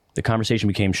 The conversation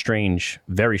became strange,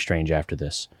 very strange after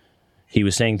this. He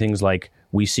was saying things like,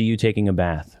 we see you taking a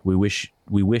bath. We wish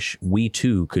we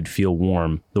too could feel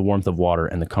the warmth of water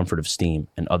and the comfort of steam,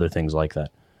 and other things like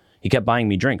that. He kept buying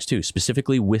me drinks too,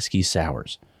 specifically whiskey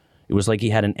sours. It was like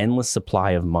he had an endless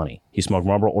supply of money. He smoked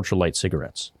Marlboro Ultralight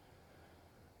cigarettes.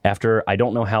 After I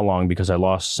don't know how long, because I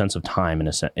lost sense of time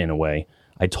in a way,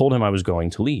 I told him I was going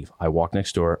to leave. I walk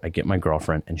next door, I get my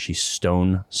girlfriend, and she's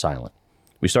stone silent.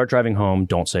 We start driving home,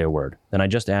 don't say a word. Then I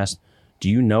just asked, do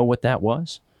you know what that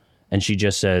was? And she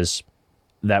just says,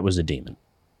 that was a demon.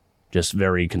 Just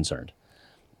very concerned.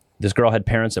 This girl had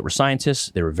parents that were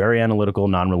scientists. They were very analytical,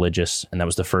 non-religious, and that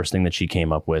was the first thing that she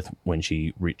came up with when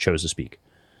she chose to speak.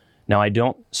 Now, I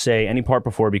don't say any part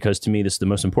before because to me this is the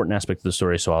most important aspect of the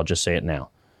story, so I'll just say it now.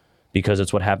 Because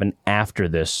it's what happened after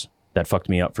this that fucked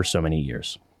me up for so many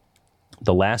years.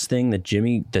 The last thing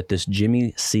that this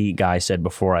Jimmy C guy said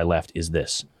before I left is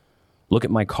this. Look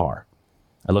at my car.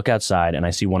 I look outside and I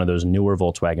see one of those newer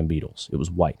Volkswagen Beetles. It was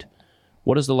white.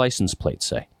 What does the license plate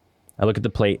say? I look at the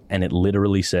plate and it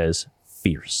literally says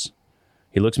fierce.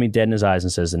 He looks me dead in his eyes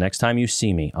and says, the next time you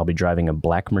see me, I'll be driving a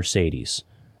black Mercedes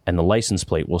and the license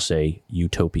plate will say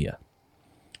Utopia.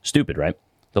 Stupid, right?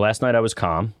 That night I was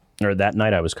calm.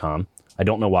 I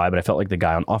don't know why, but I felt like the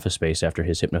guy on Office Space after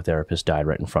his hypnotherapist died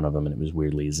right in front of him, and it was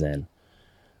weirdly zen.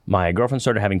 My girlfriend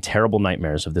started having terrible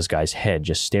nightmares of this guy's head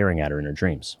just staring at her in her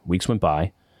dreams. Weeks went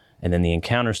by, and then the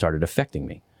encounter started affecting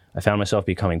me. I found myself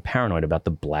becoming paranoid about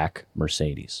the black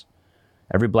Mercedes.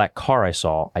 Every black car I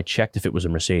saw, I checked if it was a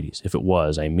Mercedes. If it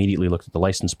was, I immediately looked at the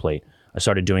license plate. I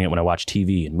started doing it when I watched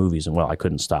TV and movies, and well, I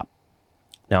couldn't stop.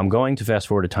 Now I'm going to fast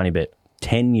forward a tiny bit.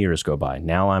 10 years go by.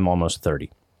 Now I'm almost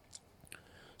 30.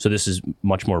 So this is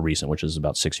much more recent, which is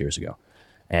about 6 years ago.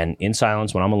 And in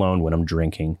silence, when I'm alone, when I'm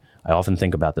drinking, I often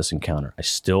think about this encounter. I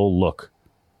still look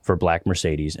for black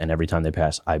Mercedes, and every time they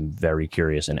pass, I'm very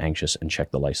curious and anxious and check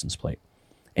the license plate.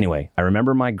 Anyway, I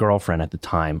remember my girlfriend at the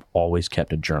time always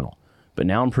kept a journal. But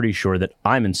now I'm pretty sure that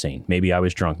I'm insane. Maybe I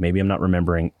was drunk. Maybe I'm not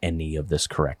remembering any of this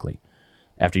correctly.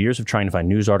 After years of trying to find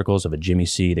news articles of a Jimmy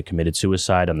C that committed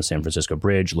suicide on the San Francisco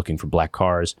Bridge, looking for black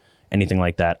cars, anything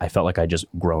like that, I felt like I'd just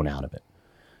grown out of it.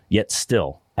 Yet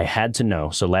still, I had to know,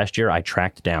 so last year I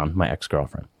tracked down my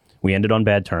ex-girlfriend. We ended on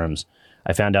bad terms.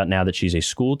 I found out now that she's a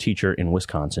school teacher in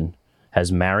Wisconsin,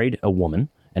 has married a woman,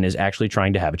 and is actually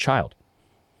trying to have a child.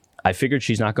 I figured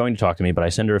she's not going to talk to me, but I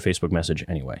send her a Facebook message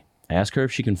anyway. I ask her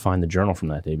if she can find the journal from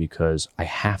that day because I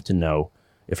have to know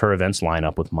if her events line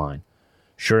up with mine.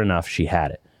 Sure enough, she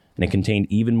had it, and it contained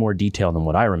even more detail than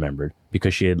what I remembered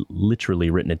because she had literally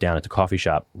written it down at the coffee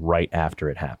shop right after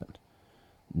it happened.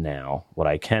 Now, what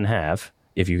I can have,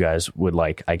 if you guys would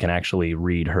like, I can actually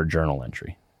read her journal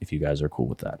entry, if you guys are cool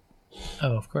with that.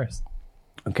 Oh, of course.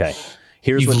 Okay.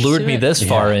 Here's You've what lured me this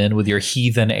far in with your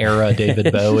heathen era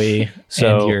David Bowie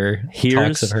So and your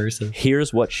talks of hearses.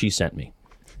 Here's what she sent me.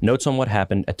 Notes on what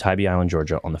happened at Tybee Island,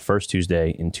 Georgia on the first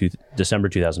Tuesday in December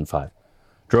 2005.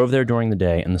 Drove there during the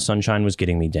day and the sunshine was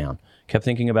getting me down. Kept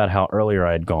thinking about how earlier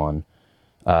I had gone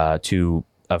to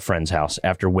a friend's house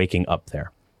after waking up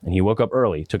there. And he woke up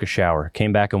early, took a shower,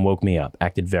 came back and woke me up,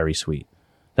 acted very sweet.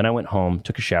 Then I went home,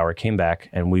 took a shower, came back,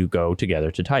 and we go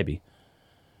together to Tybee.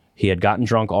 He had gotten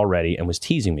drunk already and was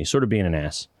teasing me, sort of being an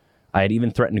ass. I had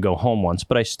even threatened to go home once,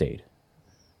 but I stayed,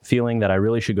 feeling that I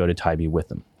really should go to Tybee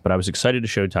with him. But I was excited to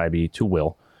show Tybee to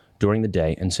Will during the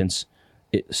day, and since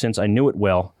I knew it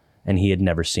well and he had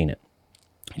never seen it.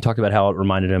 He talked about how it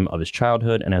reminded him of his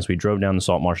childhood, and as we drove down the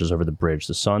salt marshes over the bridge,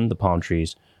 the sun, the palm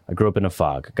trees, I grew up in a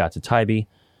fog, got to Tybee,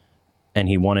 and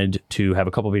he wanted to have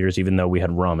a couple beers even though we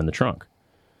had rum in the trunk.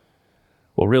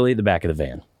 Well, really, the back of the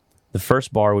van. The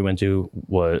first bar we went to,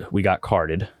 we got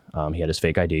carded. He had his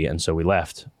fake ID, and so we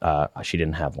left. She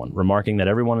didn't have one, remarking that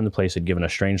everyone in the place had given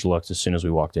us strange looks as soon as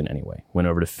we walked in anyway. Went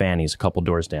over to Fanny's a couple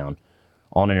doors down,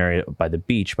 on an area by the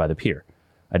beach, by the pier.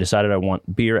 I decided I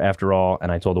want beer after all, and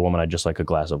I told the woman I'd just like a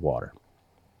glass of water.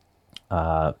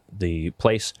 The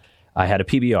place, I had a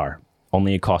PBR,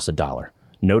 only it cost $1.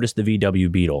 Noticed the VW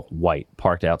Beetle, white,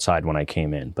 parked outside when I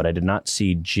came in, but I did not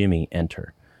see Jimmy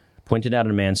enter. Pointed out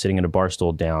a man sitting at a bar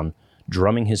stool down,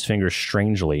 drumming his fingers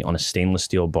strangely on a stainless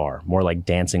steel bar, more like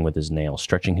dancing with his nails,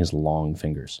 stretching his long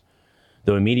fingers.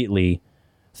 Thought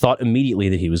immediately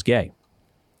that he was gay.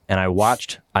 And I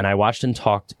watched and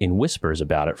talked in whispers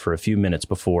about it for a few minutes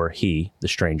before he, the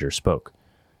stranger, spoke.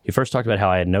 He first talked about how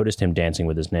I had noticed him dancing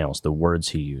with his nails, the words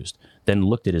he used, then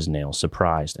looked at his nails,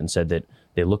 surprised, and said that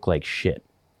they look like shit.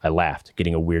 I laughed,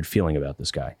 getting a weird feeling about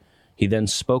this guy. He then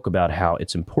spoke about how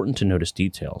it's important to notice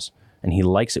details, and he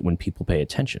likes it when people pay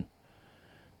attention.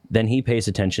 Then he pays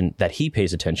attention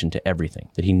to everything,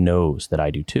 that he knows that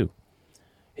I do too.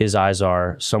 His eyes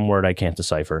are, some word I can't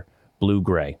decipher,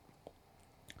 blue-gray.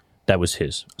 That was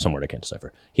his, some word I can't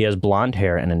decipher. He has blonde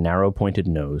hair and a narrow pointed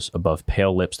nose above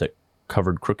pale lips that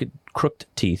covered crooked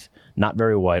teeth, not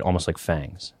very white, almost like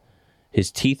fangs.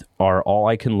 His teeth are all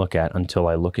I can look at until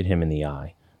I look at him in the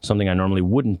eye, something I normally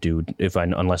wouldn't do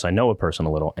unless I know a person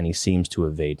a little, and he seems to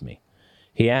evade me.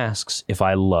 He asks if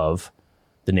I love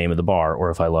the name of the bar or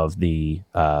if I love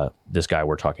this guy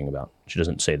we're talking about. She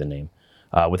doesn't say the name.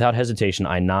 Without hesitation,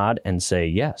 I nod and say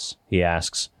yes. He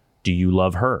asks, "Do you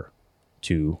love her?"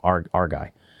 to our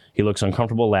guy. He looks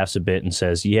uncomfortable, laughs a bit, and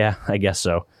says, "Yeah, I guess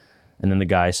so." And then the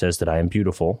guy says that I am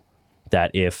beautiful,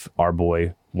 that if our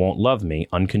boy won't love me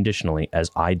unconditionally as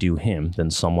I do him,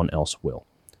 then someone else will.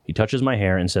 He touches my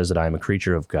hair and says that I am a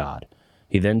creature of God.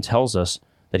 He then tells us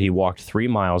that he walked 3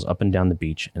 miles up and down the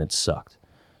beach, and it sucked.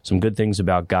 Some good things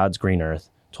about God's green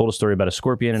earth, told a story about a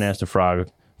scorpion and asked a frog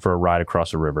for a ride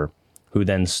across a river, who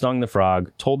then stung the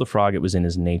frog, told the frog it was in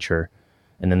his nature,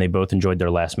 and then they both enjoyed their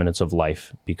last minutes of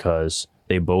life because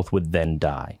they both would then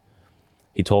die.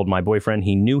 He told my boyfriend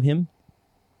he knew him,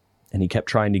 and he kept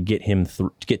trying to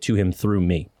get to him through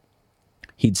me.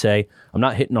 He'd say, "I'm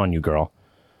not hitting on you, girl,"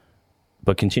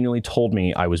 but continually told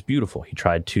me I was beautiful. He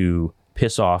tried to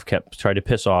piss off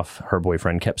her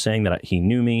boyfriend, kept saying that he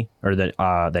knew me, or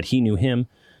that he knew him,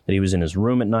 that he was in his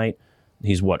room at night.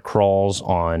 He's what crawls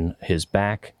on his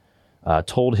back.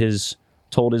 Told his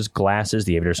glasses,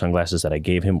 the aviator sunglasses that I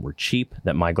gave him, were cheap,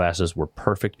 that my glasses were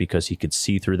perfect because he could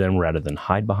see through them rather than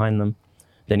hide behind them.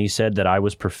 Then he said that I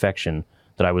was perfection,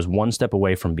 that I was one step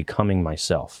away from becoming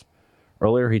myself.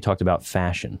 Earlier he talked about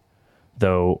fashion,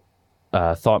 though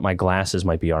thought my glasses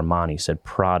might be Armani, said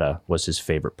Prada was his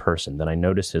favorite person. Then I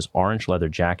noticed his orange leather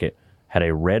jacket had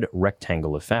a red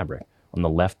rectangle of fabric on the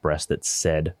left breast that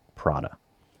said Prada.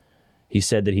 He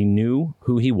said that he knew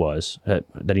who he was,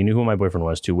 that he knew who my boyfriend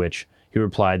was, to which he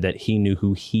replied that he knew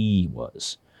who he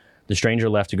was. The stranger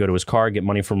left to go to his car, get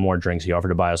money for more drinks. He offered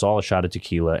to buy us all a shot of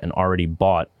tequila and already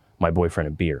bought my boyfriend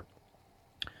a beer.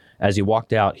 As he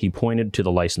walked out, he pointed to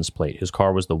the license plate. His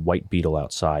car was the white Beetle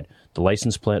outside. The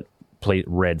license plate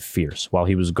read Fierce. While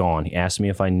he was gone, he asked me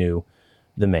if I knew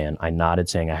the man. I nodded,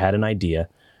 saying I had an idea,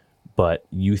 but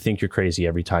you think you're crazy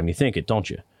every time you think it, don't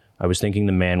you? I was thinking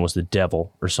the man was the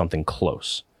devil or something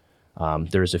close.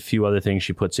 There's a few other things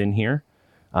she puts in here,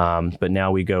 but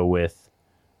now we go with,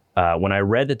 when I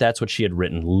read that that's what she had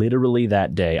written, literally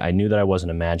that day, I knew that I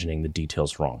wasn't imagining the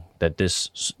details wrong, that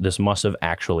this must have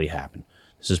actually happened.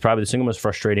 This is probably the single most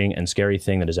frustrating and scary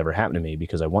thing that has ever happened to me,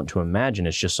 because I want to imagine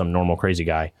it's just some normal crazy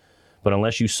guy, but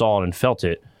unless you saw it and felt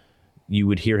it, you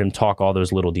would hear him talk all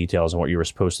those little details and what you were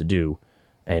supposed to do.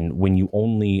 And when you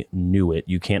only knew it,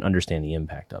 you can't understand the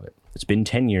impact of it. It's been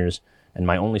 10 years. And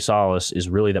my only solace is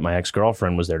really that my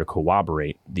ex-girlfriend was there to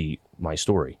corroborate my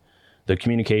story. The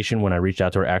communication when I reached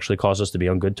out to her actually caused us to be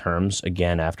on good terms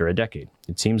again after a decade.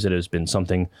 It seems that it has been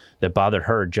something that bothered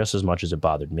her just as much as it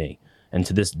bothered me. And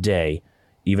to this day,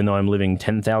 even though I'm living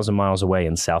 10,000 miles away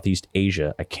in Southeast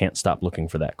Asia, I can't stop looking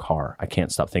for that car. I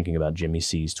can't stop thinking about Jimmy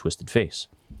C's twisted face.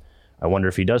 I wonder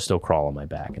if he does still crawl on my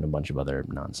back and a bunch of other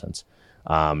nonsense.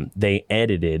 They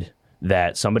edited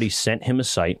that somebody sent him a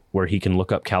site where he can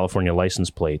look up California license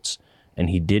plates, and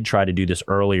he did try to do this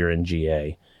earlier in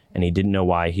GA, and he didn't know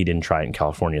why he didn't try it in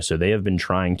California. So they have been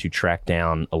trying to track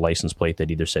down a license plate that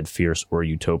either said Fierce or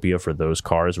Utopia for those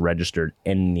cars registered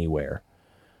anywhere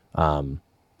in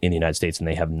the United States, and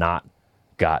they have not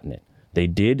gotten it. They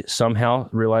did somehow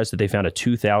realize that they found a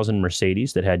 2000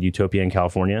 Mercedes that had Utopia in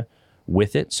California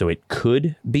with it, so it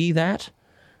could be that.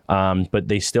 But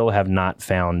they still have not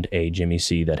found a Jimmy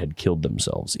C that had killed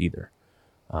themselves either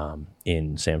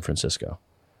in San Francisco.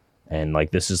 And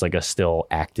like this is like a still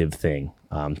active thing.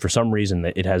 For some reason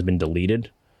that it has been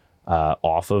deleted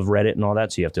off of Reddit and all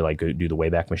that. So you have to like go do the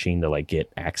Wayback Machine to like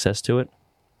get access to it.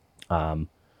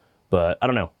 But I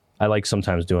don't know. I like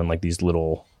sometimes doing like these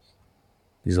little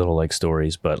like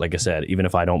stories. But like I said, even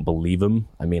if I don't believe him,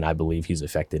 I mean, I believe he's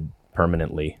affected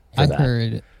permanently for I that.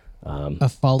 heard a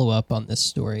follow-up on this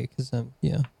story because I'm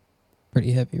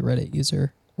pretty heavy Reddit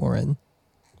user, Warren.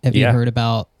 Have you heard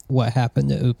about what happened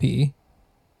to OP?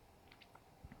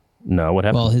 No, what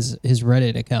happened? Well, his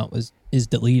Reddit account is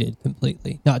deleted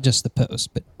completely. Not just the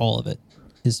post, but all of it.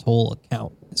 His whole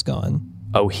account is gone.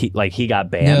 Oh, he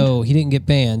got banned? No, he didn't get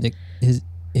banned.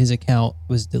 His account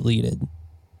was deleted.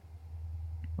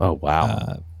 Oh,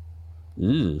 wow.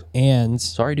 And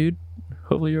sorry, dude.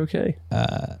 Hopefully you're okay.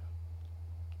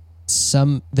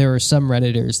 There are some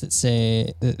Redditors that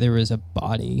say that there was a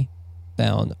body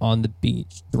found on the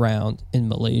beach, drowned in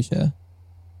Malaysia.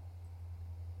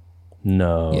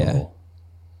 No. Yeah.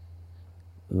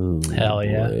 Ooh, Hell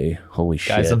yeah. boy. Holy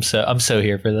shit. Guys, I'm so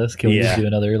here for this. Can we just do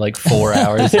another like 4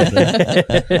 hours of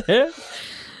this?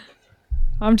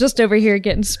 I'm just over here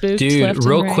getting spooked. Dude, left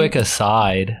real and right. quick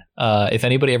aside, if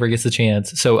anybody ever gets the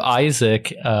chance, so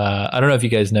Isaac, I don't know if you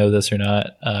guys know this or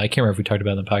not. I can't remember if we talked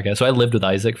about it in the podcast. So I lived with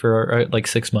Isaac for like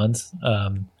 6 months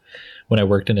when I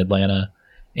worked in Atlanta.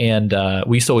 And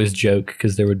we used to always joke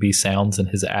because there would be sounds in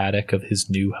his attic of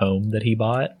his new home that he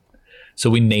bought. So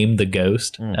we named the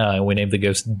ghost. We named the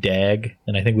ghost Dag.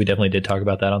 And I think we definitely did talk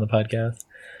about that on the podcast.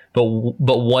 But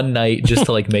one night, just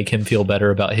to like make him feel better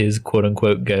about his quote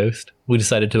unquote ghost, we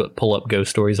decided to pull up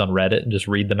ghost stories on Reddit and just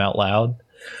read them out loud.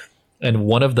 And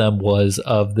one of them was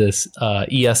of this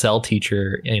ESL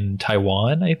teacher in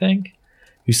Taiwan, I think,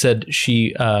 who said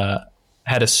she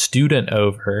had a student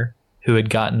over who had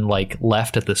gotten like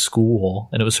left at the school,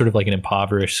 and it was sort of like an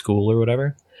impoverished school or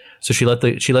whatever. So she let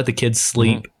the kids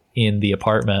sleep in the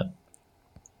apartment.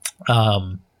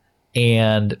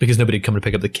 And because nobody had come to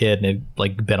pick up the kid and it had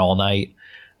like been all night,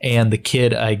 and the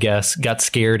kid, I guess, got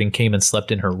scared and came and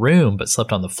slept in her room, but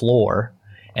slept on the floor.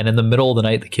 And in the middle of the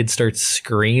night, the kid starts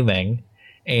screaming.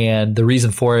 And the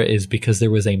reason for it is because there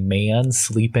was a man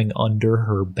sleeping under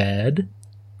her bed,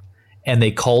 and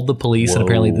they called the police. And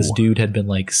apparently this dude had been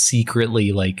like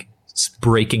secretly like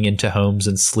breaking into homes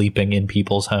and sleeping in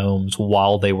people's homes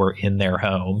while they were in their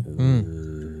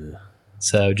home.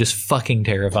 So just fucking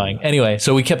terrifying. Anyway,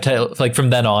 so we kept like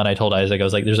from then on, I told Isaac, I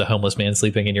was like, "There's a homeless man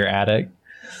sleeping in your attic."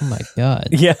 Oh my god!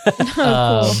 Yeah.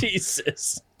 Cool.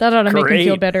 Jesus. That ought to make him feel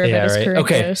Great. better about his current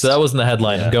Okay, ghost. so that wasn't the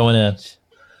headline. I'm going in.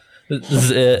 This is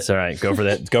it. It's all right. Go for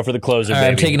that. Go for the closer. All right,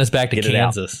 I'm baby. taking us back to Get it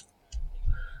out. Kansas.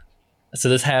 So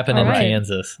this happened All in right.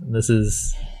 Kansas. This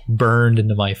is burned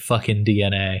into my fucking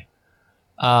DNA.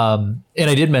 And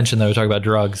I did mention that we were talking about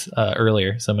drugs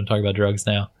earlier, so I'm going to talk about drugs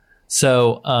now.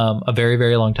 So a very,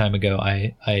 very long time ago,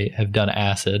 I have done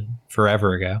acid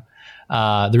forever ago.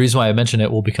 The reason why I mention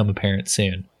it will become apparent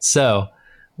soon. So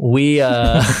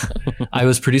I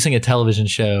was producing a television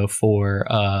show for,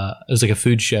 it was like a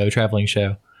food show, traveling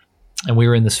show. And we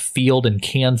were in this field in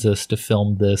Kansas to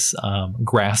film this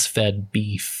grass-fed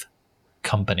beef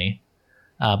company.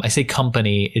 I say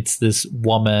company, it's this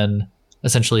woman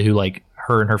essentially who like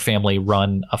her and her family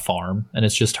run a farm, and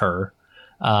it's just her.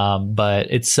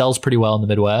 But it sells pretty well in the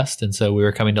Midwest. And so we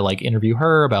were coming to like interview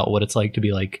her about what it's like to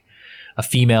be like a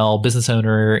female business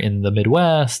owner in the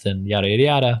Midwest and yada, yada,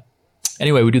 yada.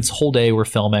 Anyway, we do this whole day. We're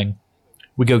filming.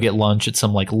 We go get lunch at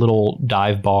some like little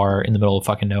dive bar in the middle of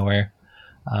fucking nowhere.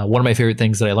 One of my favorite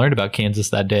things that I learned about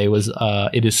Kansas that day was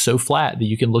it is so flat that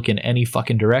you can look in any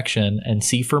fucking direction and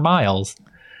see for miles.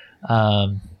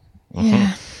 Yeah.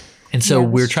 And so Yeah,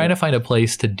 we're that's trying true. to find a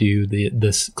place to do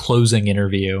this closing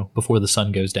interview before the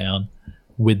sun goes down.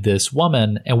 with this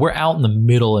woman, and we're out in the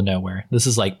middle of nowhere. This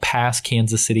is like past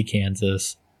Kansas City,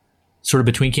 Kansas, sort of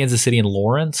between Kansas City and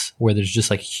Lawrence, where there's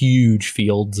just like huge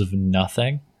fields of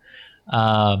nothing.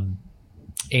 And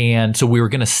so we were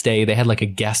going to stay. They had like a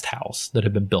guest house that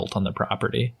had been built on the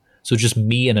property. So just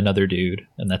me and another dude,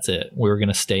 and that's it. We were going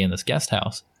to stay in this guest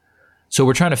house. So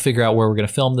we're trying to figure out where we're going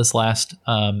to film this last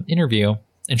interview.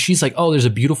 And she's like, oh, there's a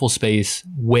beautiful space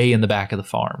way in the back of the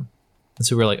farm. And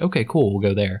so we're like, okay, cool, we'll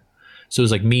go there. So it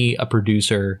was like me, a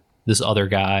producer, this other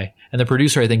guy. And the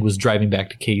producer, I think, was driving back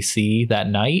to KC that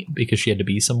night because she had to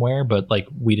be somewhere. But like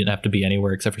we didn't have to be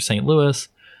anywhere except for St. Louis.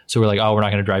 So we're like, oh, we're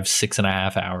not going to drive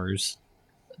 6.5 hours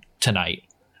tonight.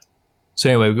 So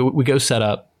anyway, we go set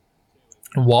up.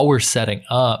 And while we're setting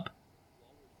up,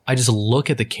 I just look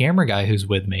at the camera guy who's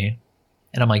with me.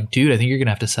 And I'm like, dude, I think you're going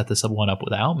to have to set this one up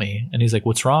without me. And he's like,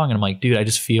 what's wrong? And I'm like, dude, I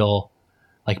just feel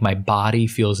like my body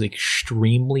feels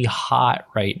extremely hot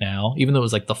right now, even though it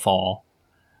was like the fall.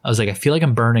 I was like, I feel like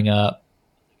I'm burning up.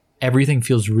 Everything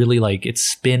feels really like it's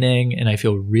spinning and I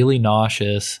feel really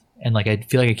nauseous. And like, I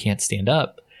feel like I can't stand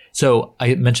up. So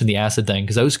I mentioned the acid thing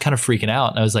because I was kind of freaking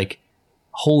out. And I was like,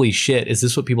 holy shit, is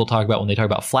this what people talk about when they talk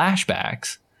about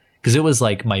flashbacks? Because it was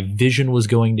like my vision was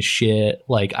going to shit.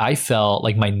 Like I felt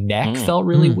like my neck felt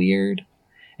really weird.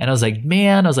 And I was like,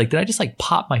 man, did I just like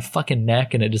pop my fucking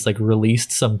neck and it just like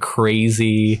released some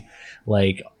crazy,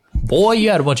 like, boy, you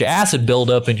had a bunch of acid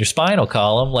buildup in your spinal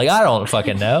column. Like, I don't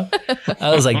fucking know.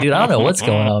 I was like, dude, I don't know what's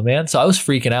going on, man. So I was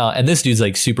freaking out. And this dude's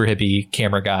like super hippie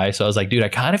camera guy. So I was like, dude, I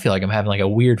kind of feel like I'm having like a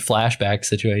weird flashback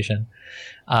situation.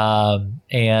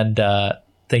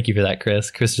 Thank you for that,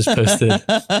 Chris. Chris just posted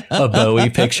a Bowie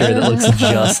picture that looks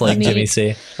just like Jimmy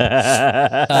C.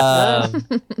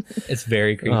 It's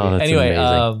very creepy. Oh, that's anyway,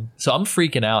 amazing. so I'm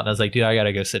freaking out and I was like, dude, I got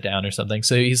to go sit down or something.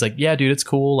 So he's like, yeah, dude, it's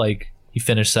cool. Like he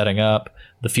finished setting up.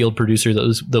 The field producer that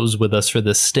was with us for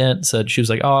this stint said, she was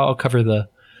like, oh, I'll cover the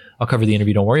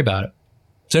interview. Don't worry about it.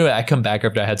 So anyway, I come back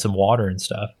after I had some water and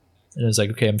stuff. And it was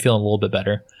like, okay, I'm feeling a little bit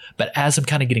better. But as I'm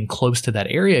kind of getting close to that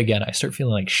area again, I start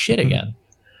feeling like shit again.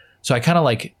 So I kind of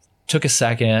like took a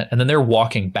second and then they're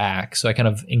walking back. So I kind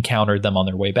of encountered them on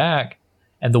their way back.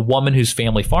 And the woman whose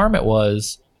family farm it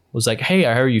was like, hey,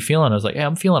 how are you feeling? I was like, hey,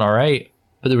 I'm feeling all right.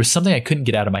 But there was something I couldn't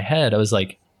get out of my head. I was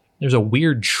like, there's a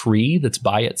weird tree that's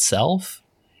by itself.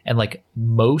 And like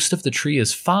most of the tree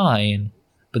is fine,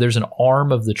 but there's an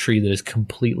arm of the tree that is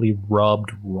completely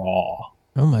rubbed raw.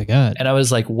 Oh my God. And I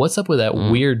was like, what's up with that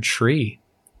weird tree?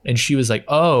 And she was like,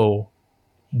 oh,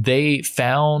 they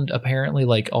found apparently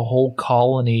like a whole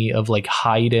colony of like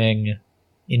hiding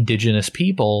indigenous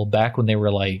people back when they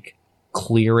were like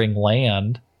clearing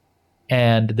land,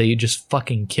 and they just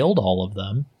fucking killed all of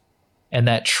them. And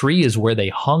that tree is where they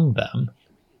hung them.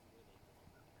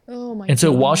 Oh my! And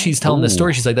so while God. she's telling this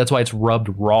story, she's like, that's why it's rubbed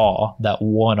raw, that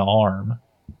one arm.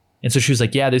 And so she was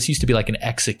like, yeah, this used to be like an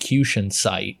execution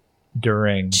site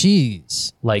during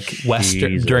Jeez. like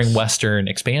Jesus. during Western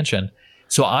expansion.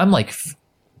 So I'm like,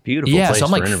 Beautiful yeah, place so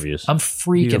I'm for like, interviews. I'm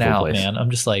freaking Beautiful out, place. man.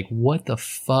 I'm just like, what the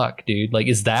fuck, dude? Like,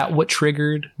 is that what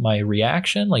triggered my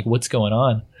reaction? Like, what's going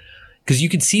on? Because you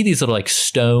could see these little like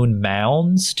stone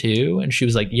mounds too. And she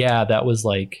was like, yeah, that was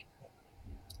like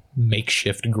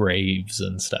makeshift graves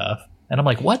and stuff. And I'm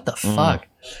like, what the fuck?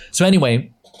 So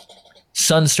anyway,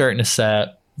 sun's starting to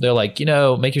set. They're like,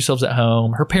 make yourselves at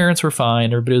home. Her parents were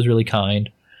fine. Everybody was really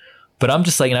kind. But I'm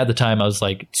just like, and at the time I was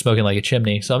like smoking like a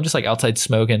chimney. So I'm just like outside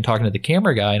smoking, talking to the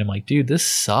camera guy. And I'm like, dude, this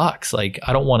sucks. Like,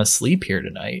 I don't want to sleep here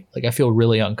tonight. Like, I feel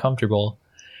really uncomfortable.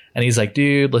 And he's like,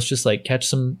 dude, let's just like catch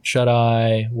some shut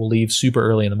eye. We'll leave super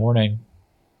early in the morning.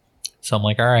 So I'm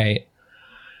like, all right.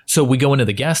 So we go into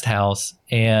the guest house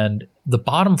and the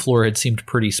bottom floor had seemed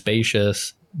pretty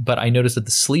spacious, but I noticed that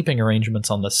the sleeping arrangements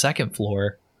on the second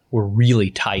floor were really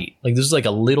tight. Like, this was like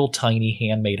a little tiny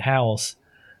handmade house.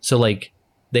 So like,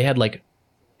 they had like,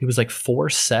 it was like 4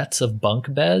 sets of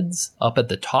bunk beds up at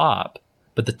the top,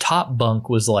 but the top bunk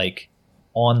was like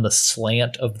on the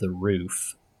slant of the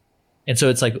roof. And so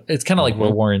it's like, it's kind of like where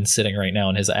Warren's sitting right now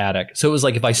in his attic. So it was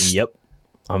like if I, Yep.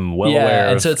 I'm well aware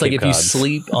and of so it's like Cape if you Cod.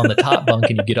 sleep on the top bunk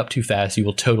and you get up too fast, you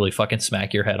will totally fucking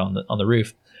smack your head on the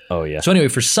roof. Oh, yeah. So anyway,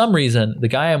 for some reason, the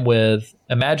guy I'm with,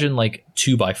 imagine like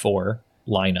 2x4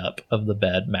 lineup of the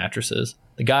bed mattresses.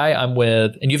 The guy I'm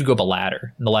with, and you have to go up a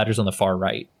ladder, and the ladder's on the far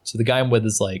right. So the guy I'm with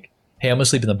is like, hey, I'm going to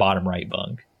sleep in the bottom right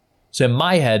bunk. So in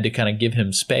my head, to kind of give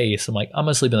him space, I'm like, I'm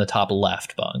going to sleep in the top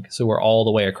left bunk. So we're all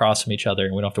the way across from each other,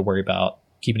 and we don't have to worry about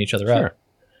keeping each other up.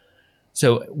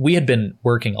 So we had been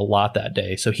working a lot that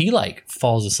day. So he like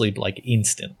falls asleep like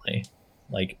instantly,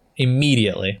 like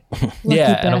immediately.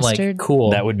 Yeah. And I'm like, bastard.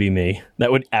 cool. That would be me.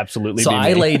 That would absolutely So be me.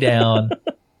 I lay down,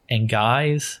 and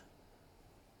guys,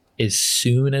 as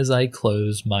soon as I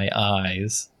close my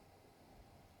eyes,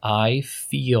 I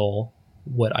feel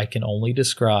what I can only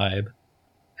describe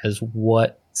as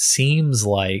what seems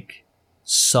like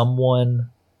someone,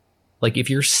 like if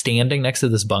you're standing next to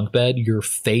this bunk bed, your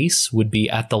face would be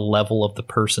at the level of the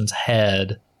person's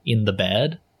head in the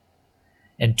bed.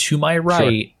 And to my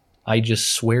right, I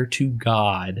just swear to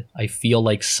God, I feel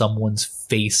like someone's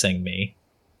facing me.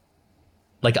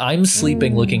 Like I'm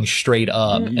sleeping looking straight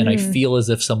up, and I feel as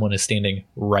if someone is standing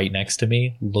right next to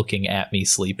me looking at me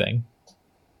sleeping.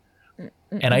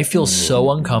 And I feel so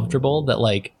uncomfortable that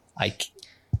like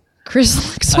Chris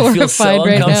looks I feel so horrified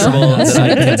right uncomfortable now.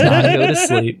 that I cannot go to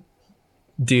sleep.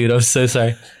 Dude, I'm so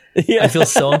sorry. I feel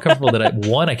so uncomfortable that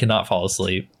I cannot fall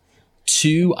asleep.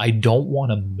 2, I don't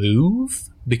want to move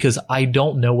because I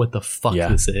don't know what the fuck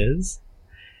this is.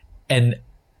 And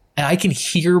I can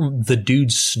hear the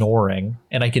dude snoring,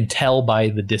 and I can tell by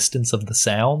the distance of the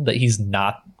sound that he's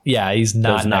not. Yeah, he's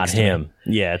not. It's not next to me. him.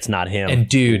 Yeah, it's not him. And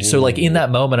dude, so like in that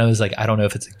moment, I was like, I don't know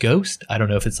if it's a ghost. I don't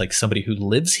know if it's like somebody who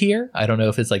lives here. I don't know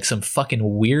if it's like some fucking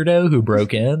weirdo who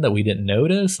broke in that we didn't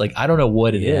notice. Like, I don't know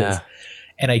what it is.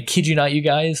 And I kid you not, you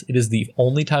guys, it is the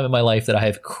only time in my life that I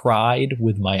have cried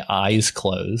with my eyes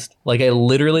closed. Like I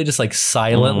literally just like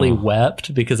silently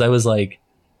wept because I was like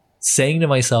saying to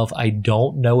myself, I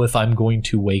don't know if I'm going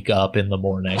to wake up in the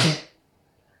morning.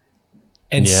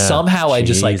 And somehow I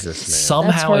just like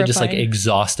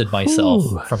exhausted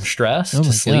myself from stress to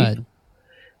sleep. God.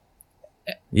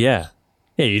 Yeah,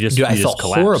 you just Dude, I just felt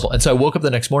collapsed. horrible. And so I woke up the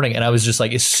next morning and I was just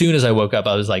like, as soon as I woke up,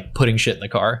 I was like putting shit in the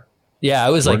car. Yeah, I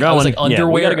was like we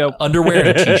gotta go. underwear and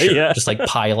a t-shirt, Yeah. just like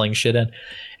piling shit in.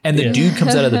 And the dude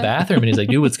comes out of the bathroom and he's like,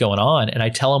 dude, what's going on? And I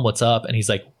tell him what's up. And he's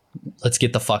like, let's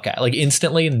get the fuck out. Like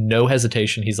instantly, no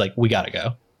hesitation. He's like, we gotta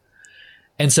go.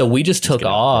 And so we just took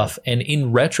off. And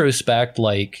in retrospect,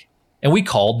 like, and we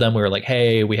called them. We were like,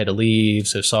 hey, we had to leave.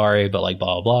 So sorry, but like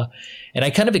blah, blah, blah. And I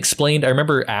kind of explained, I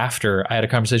remember after I had a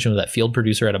conversation with that field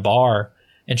producer at a bar,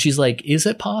 and she's like, is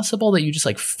it possible that you just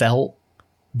like felt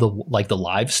the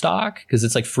livestock? Cause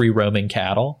it's like free roaming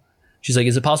cattle. She's like,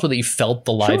 is it possible that you felt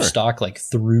the livestock like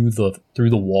through the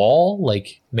wall?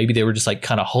 Like maybe they were just like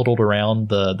kind of huddled around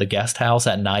the guest house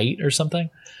at night or something.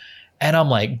 And I'm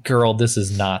like, girl, this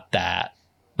is not that.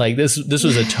 Like this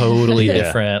was a totally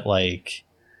different, like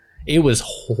it was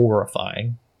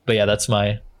horrifying. But yeah, that's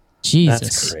my Jesus.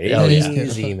 That's crazy, That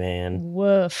is man.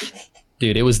 Woof.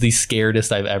 dude. It was the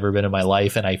scaredest I've ever been in my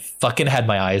life, and I fucking had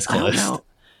my eyes I don't closed. know.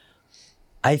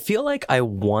 I feel like I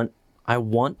want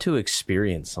to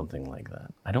experience something like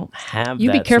that. I don't have.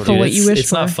 You be that careful sort of, what you wish it's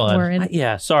for. not fun. Warren.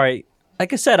 Yeah, sorry.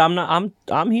 Like I said,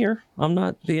 I'm here. I'm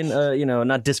not being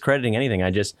not discrediting anything.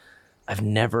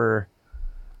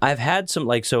 I've had some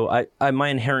like, so I my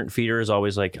inherent fear is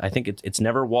always like, I think it's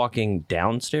never walking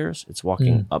downstairs, it's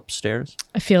walking upstairs.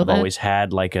 I feel I've that. always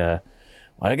had like I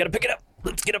gotta pick it up.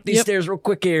 Let's get up these stairs real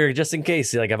quick here, just in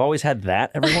case. Like I've always had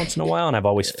that every once in a while, and I've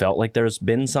always felt like there's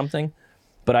been something,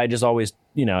 but I just always,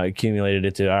 accumulated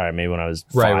it to, all right, maybe when I was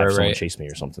 5, someone chased me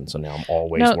or something. So now I'm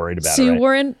always worried about see, it. Right?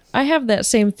 Warren, I have that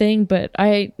same thing, but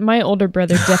my older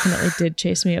brother definitely did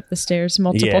chase me up the stairs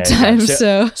multiple times.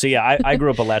 So yeah, I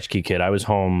grew up a latchkey kid. I was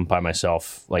home by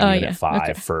myself, like even at 5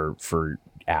 okay. for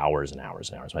hours and hours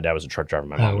and hours. My dad was a truck driver.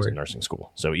 My mom was in nursing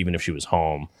school. So even if she was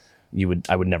home,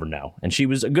 I would never know. And she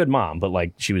was a good mom, but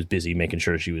like she was busy making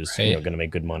sure she was going to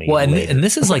make good money. Well, and later. and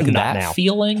this is like Not that now.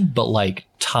 feeling, but like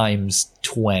times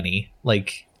 20.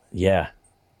 Like Yeah.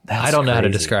 I don't know how to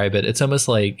crazy. describe it. It's almost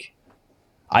like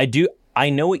I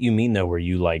know what you mean though, where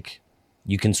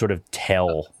you can sort of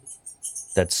tell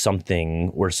that something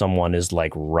where someone is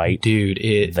like dude,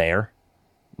 there.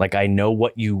 Like I know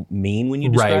what you mean when you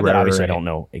describe that. Obviously, right. I don't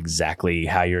know exactly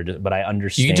how but I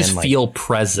understand. you can just like, feel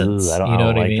presence. Ugh, I don't You know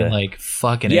what I like mean? that. Like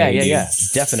fucking Yeah, A,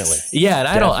 dude. definitely. Yeah, and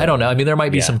I don't know. I mean, there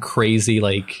might be Yeah. some crazy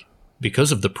like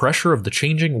because of the pressure of the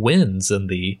changing winds and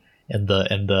the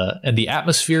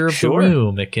atmosphere of the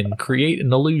room, it can create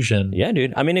an illusion. Yeah,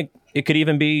 dude. I mean, it could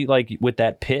even be like with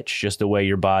that pitch, just the way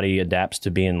your body adapts to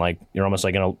being like you're almost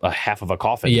like in a half of a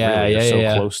coffin. Yeah, really. yeah, You're so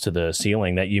yeah. close to the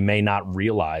ceiling that you may not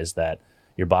realize that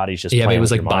your body's just Yeah, maybe playing it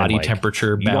was with like your mind, body like,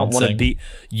 temperature you don't want to bouncing.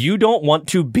 you don't want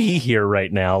to be here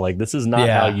right now. Like this is not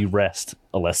how you rest,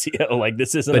 Alessio. Like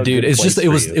this isn't. But a dude, good it's place just for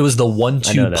it you. was the I know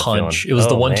 1-2 that punch. feeling. It was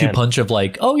the Oh, 1-2 man. punch of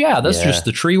like, oh yeah, that's Yeah. just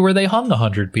the tree where they hung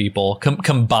 100 people.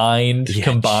 Combined with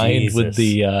Jesus.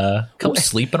 the come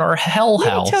sleep in our hell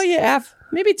house.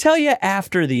 Maybe tell you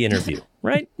after the interview,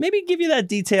 right? Maybe give you that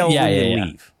detail when you yeah.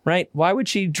 leave, right? Why would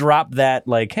she drop that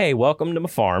like, hey, welcome to my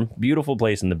farm, beautiful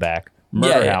place in the back.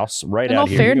 murder Yeah. house right In out all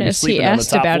here. You're gonna be fairness, he sleeping on the asked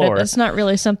top about floor. it. That's not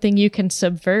really something you can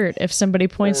subvert. If somebody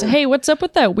points, hey, what's up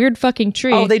with that weird fucking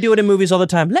tree? Oh, they do it in movies all the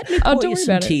time. Let me pour don't you worry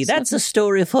some about it. tea. It's That's a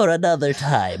story for another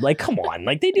time. Like, come on.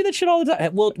 Like, they do that shit all the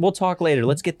time. We'll talk later.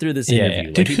 Let's get through this interview.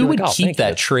 Like, Dude, he'd who be would like, "Oh, keep thank you.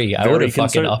 that tree? I Very would have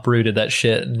fucking concerned." uprooted that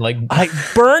shit and like. I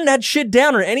burn that shit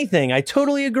down or anything. I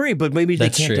totally agree, but maybe they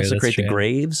That's can't true, that's desecrate the true.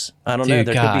 graves. I don't Dude, know.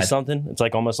 There could be God. something. It's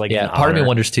like almost like Yeah, an part of me honor.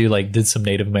 wonders too. Like, did some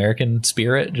Native American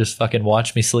spirit just fucking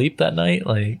watch me sleep that night?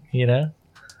 Like, you know,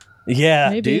 Yeah,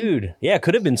 Maybe. dude. Yeah, it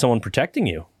could have been someone protecting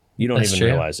you. You don't That's even true.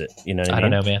 realize it. You know what I I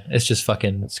mean? don't know, man. It's just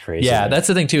fucking. That's crazy, Yeah, man. that's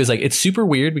the thing too. Is like it's super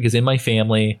weird because in my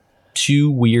family, two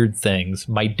weird things.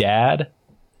 My dad,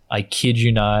 I kid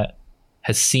you not,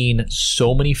 has seen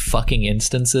so many fucking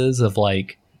instances of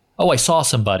like, oh, I saw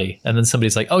somebody, and then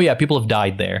somebody's like, oh yeah, people have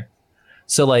died there.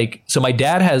 So like, so my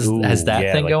dad has Ooh, that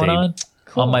yeah, thing like going they- on.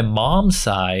 On my mom's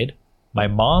side, my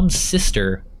mom's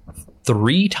sister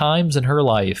 3 times in her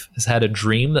life has had a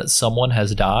dream that someone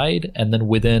has died, and then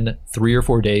within 3 or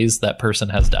 4 days, that person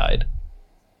has died.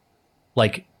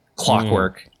 Like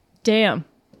clockwork. Damn.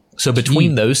 So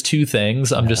between those two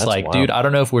things, I'm just that's like, wild. dude, I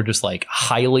don't know if we're just like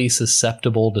highly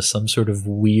susceptible to some sort of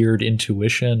weird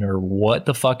intuition or what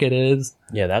the fuck it is.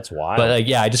 Yeah, that's wild. But like,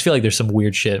 yeah, I just feel like there's some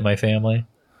weird shit in my family.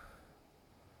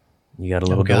 you got a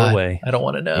little Oh, God, doorway I don't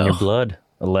want to in know. your blood,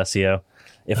 Alessio.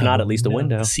 If not, at least a no,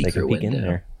 window. the They secret can peek in window.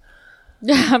 there.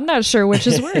 I'm not sure which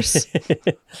is worse.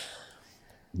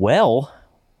 Well,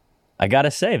 I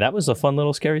gotta say that was a fun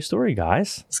little scary story,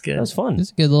 guys. It's good. That was fun.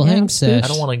 It's a good little Yeah, hang it's good. sesh. I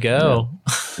don't want to go.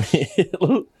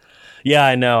 Yeah,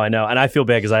 I know, and I feel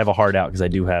bad because I have a heart out because I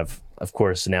do have, of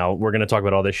course. Now we're gonna talk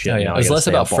about all this shit. Oh, Now yeah. I It was gotta less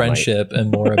stay about up all night. friendship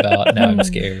and more about now I'm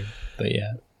scared. But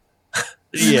yeah.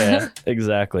 Yeah,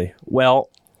 exactly. Well,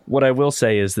 what I will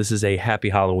say is this is a happy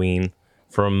Halloween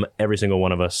from every single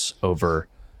one of us over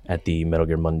at the Metal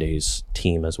Gear Mondays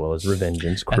team as well as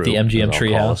Revengeance crew. At the MGM as I'll call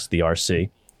Treehouse. us, the RC.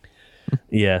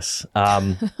 Yes.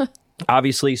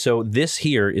 Obviously, so this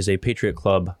here is a Patriot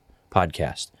Club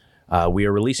podcast. We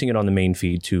are releasing it on the main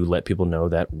feed to let people know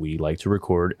that we like to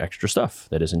record extra stuff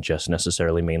that isn't just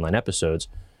necessarily mainline episodes.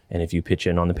 And if you pitch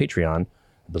in on the Patreon,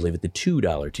 I believe at the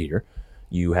 $2 tier,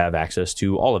 you have access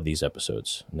to all of these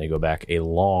episodes. And they go back a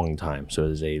long time. So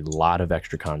there's a lot of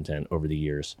extra content over the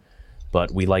years.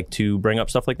 But we like to bring up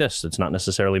stuff like this. It's not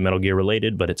necessarily Metal Gear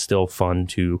related, but it's still fun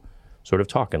to sort of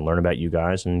talk and learn about you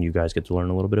guys. And you guys get to learn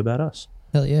a little bit about us.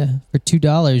 Hell yeah. For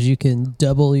 $2, you can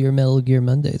double your Metal Gear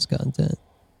Mondays content.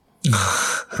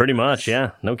 Pretty much,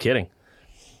 yeah. No kidding.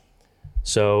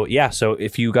 So, yeah. So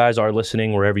if you guys are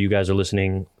listening, wherever you guys are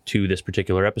listening to this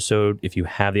particular episode, if you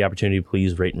have the opportunity,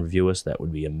 please rate and review us. That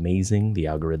would be amazing. The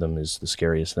algorithm is the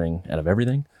scariest thing out of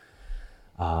everything.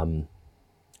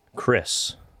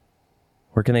 Chris,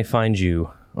 where can they find you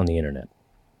on the internet?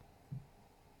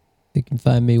 You can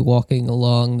find me walking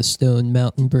along the stone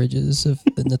mountain bridges of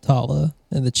the Natala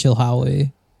and the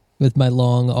Chilhowie with my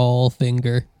long awl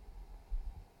finger,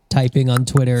 typing on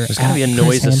Twitter. There's gotta be a at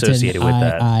noise Chris Hampton, associated with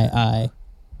that. I.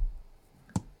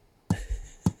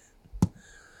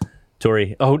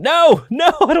 Tori. Oh, no,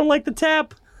 I don't like the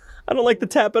tap. I don't like the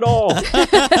tap at all.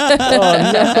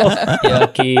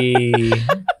 Yucky.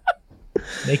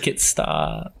 Make it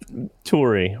stop.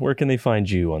 Tori, where can they find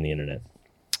you on the internet?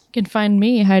 You can find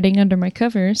me hiding under my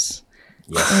covers.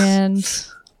 Yes. And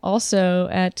also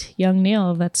at Young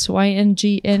Neil. That's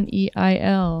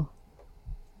YNGNEIL.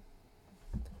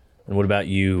 And what about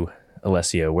you,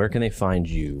 Alessio? Where can they find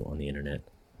you on the internet?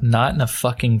 Not in a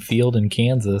fucking field in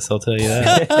Kansas, I'll tell you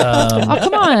that. Oh,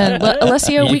 come on.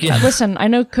 Alessio, You we can- listen, I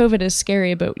know COVID is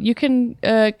scary, but you can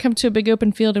come to a big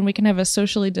open field and we can have a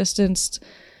socially distanced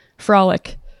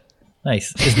frolic.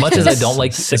 Nice. As much as I don't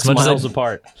like, 6 as much miles as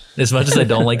apart. as much as I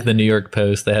don't like the New York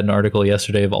Post, they had an article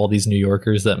yesterday of all these New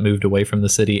Yorkers that moved away from the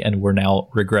city and were now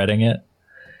regretting it.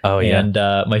 Oh, yeah. And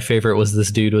my favorite was this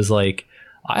dude was like,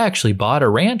 I actually bought a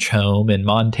ranch home in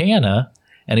Montana.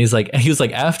 And he was like,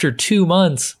 after 2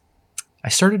 months, I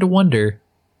started to wonder,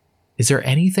 is there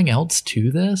anything else to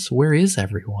this? Where is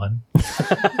everyone?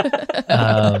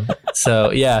 So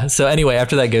anyway,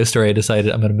 after that ghost story, I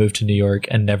decided I'm going to move to New York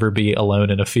and never be alone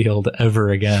in a field ever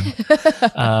again.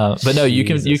 But no, you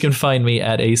can find me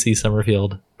at AC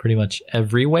Summerfield pretty much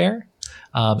everywhere.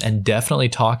 And definitely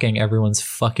talking everyone's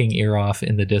fucking ear off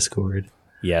in the Discord.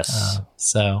 Yes.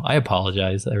 So I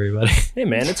apologize, everybody. Hey,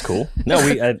 man, it's cool. No,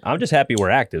 I'm just happy we're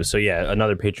active. So, yeah,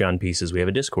 another Patreon piece is we have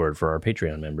a Discord for our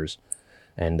Patreon members.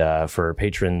 And for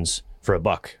patrons, for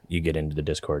 $1, you get into the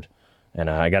Discord. And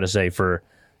I got to say, for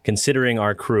considering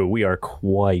our crew, we are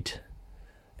quite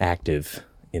active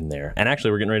in there. And actually,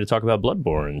 we're getting ready to talk about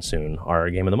Bloodborne soon, our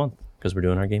game of the month, because we're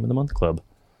doing our game of the month club.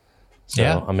 So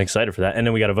Yeah. I'm excited for that. And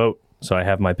then we got to vote. So I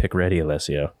have my pick ready,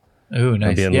 Alessio. Ooh, I'll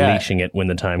nice. be Yeah, unleashing it when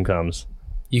the time comes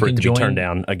you for it can to join. be turned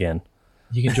down again.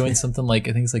 You can join something like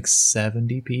I think it's like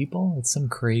 70 people. It's some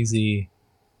crazy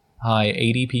high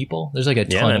 80 people. There's like a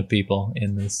ton man. of people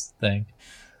in this thing.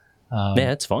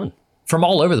 Yeah, it's fun. From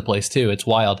all over the place too. It's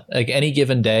wild. Like any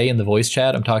given day in the voice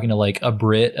chat, I'm talking to like a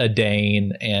Brit, a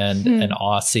Dane, and an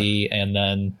Aussie, and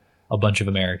then a bunch of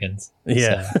Americans.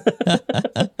 Yeah. So,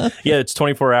 Yeah, it's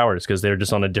 24 hours because they're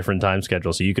just on a different time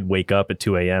schedule. So you could wake up at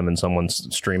 2 a.m. and someone's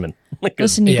streaming. Like,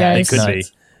 Listen, you yeah, guys. it could be.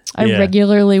 nuts. I Yeah.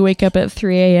 regularly wake up at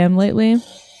 3 a.m. lately. And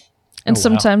Oh, wow.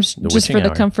 sometimes, The just for witching the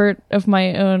hour. comfort of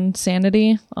my own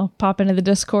sanity, I'll pop into the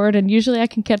Discord, and usually I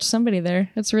can catch somebody there.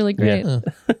 It's really great. Yeah.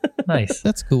 nice.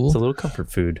 That's cool. It's a little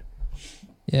comfort food.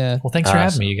 Yeah. Well, thanks for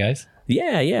having so- me, you guys.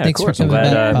 Yeah, Thanks of for course. I'm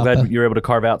coming glad, back, glad Papa. you were able to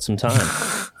carve out some time.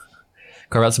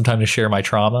 Carve out some time to share my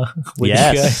trauma with you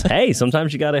Yes. guys. Hey,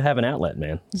 sometimes you got to have an outlet,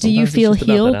 man. Do you Sometimes it's feel just about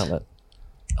that healed? outlet.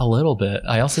 A little bit.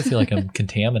 I also feel like I'm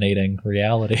contaminating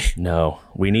reality. No,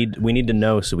 we need to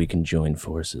know so we can join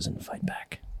forces and fight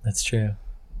back. That's true.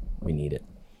 We need it.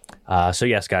 So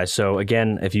yes, guys. So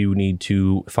again, if you need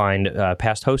to find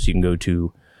past hosts, you can go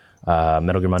to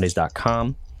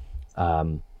MetalGearMondays.com.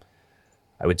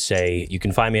 I would say you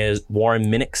can find me as Warren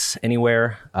Minix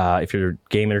anywhere. If you're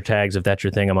game tags, if that's your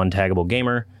thing, I'm Untaggable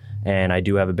Gamer. And I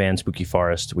do have a band, Spooky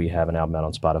Forest. We have an album out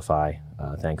on Spotify.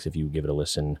 Thanks if you give it a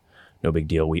listen. No big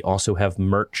deal. We also have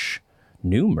merch,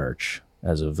 new merch,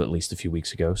 as of at least a few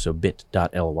weeks ago. So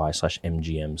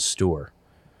bit.ly/MGM store.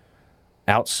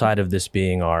 Outside of this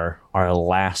being our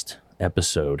last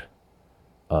episode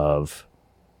of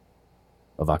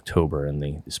October and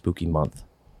the spooky month,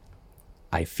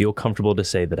 I feel comfortable to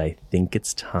say that I think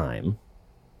it's time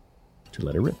to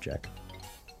let it rip, Jack.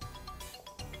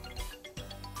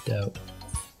 Dope.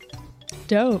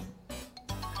 Dope.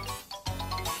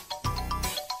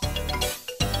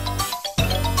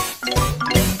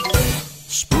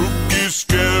 Spooky,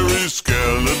 scary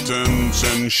skeletons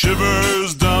and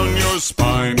shivers down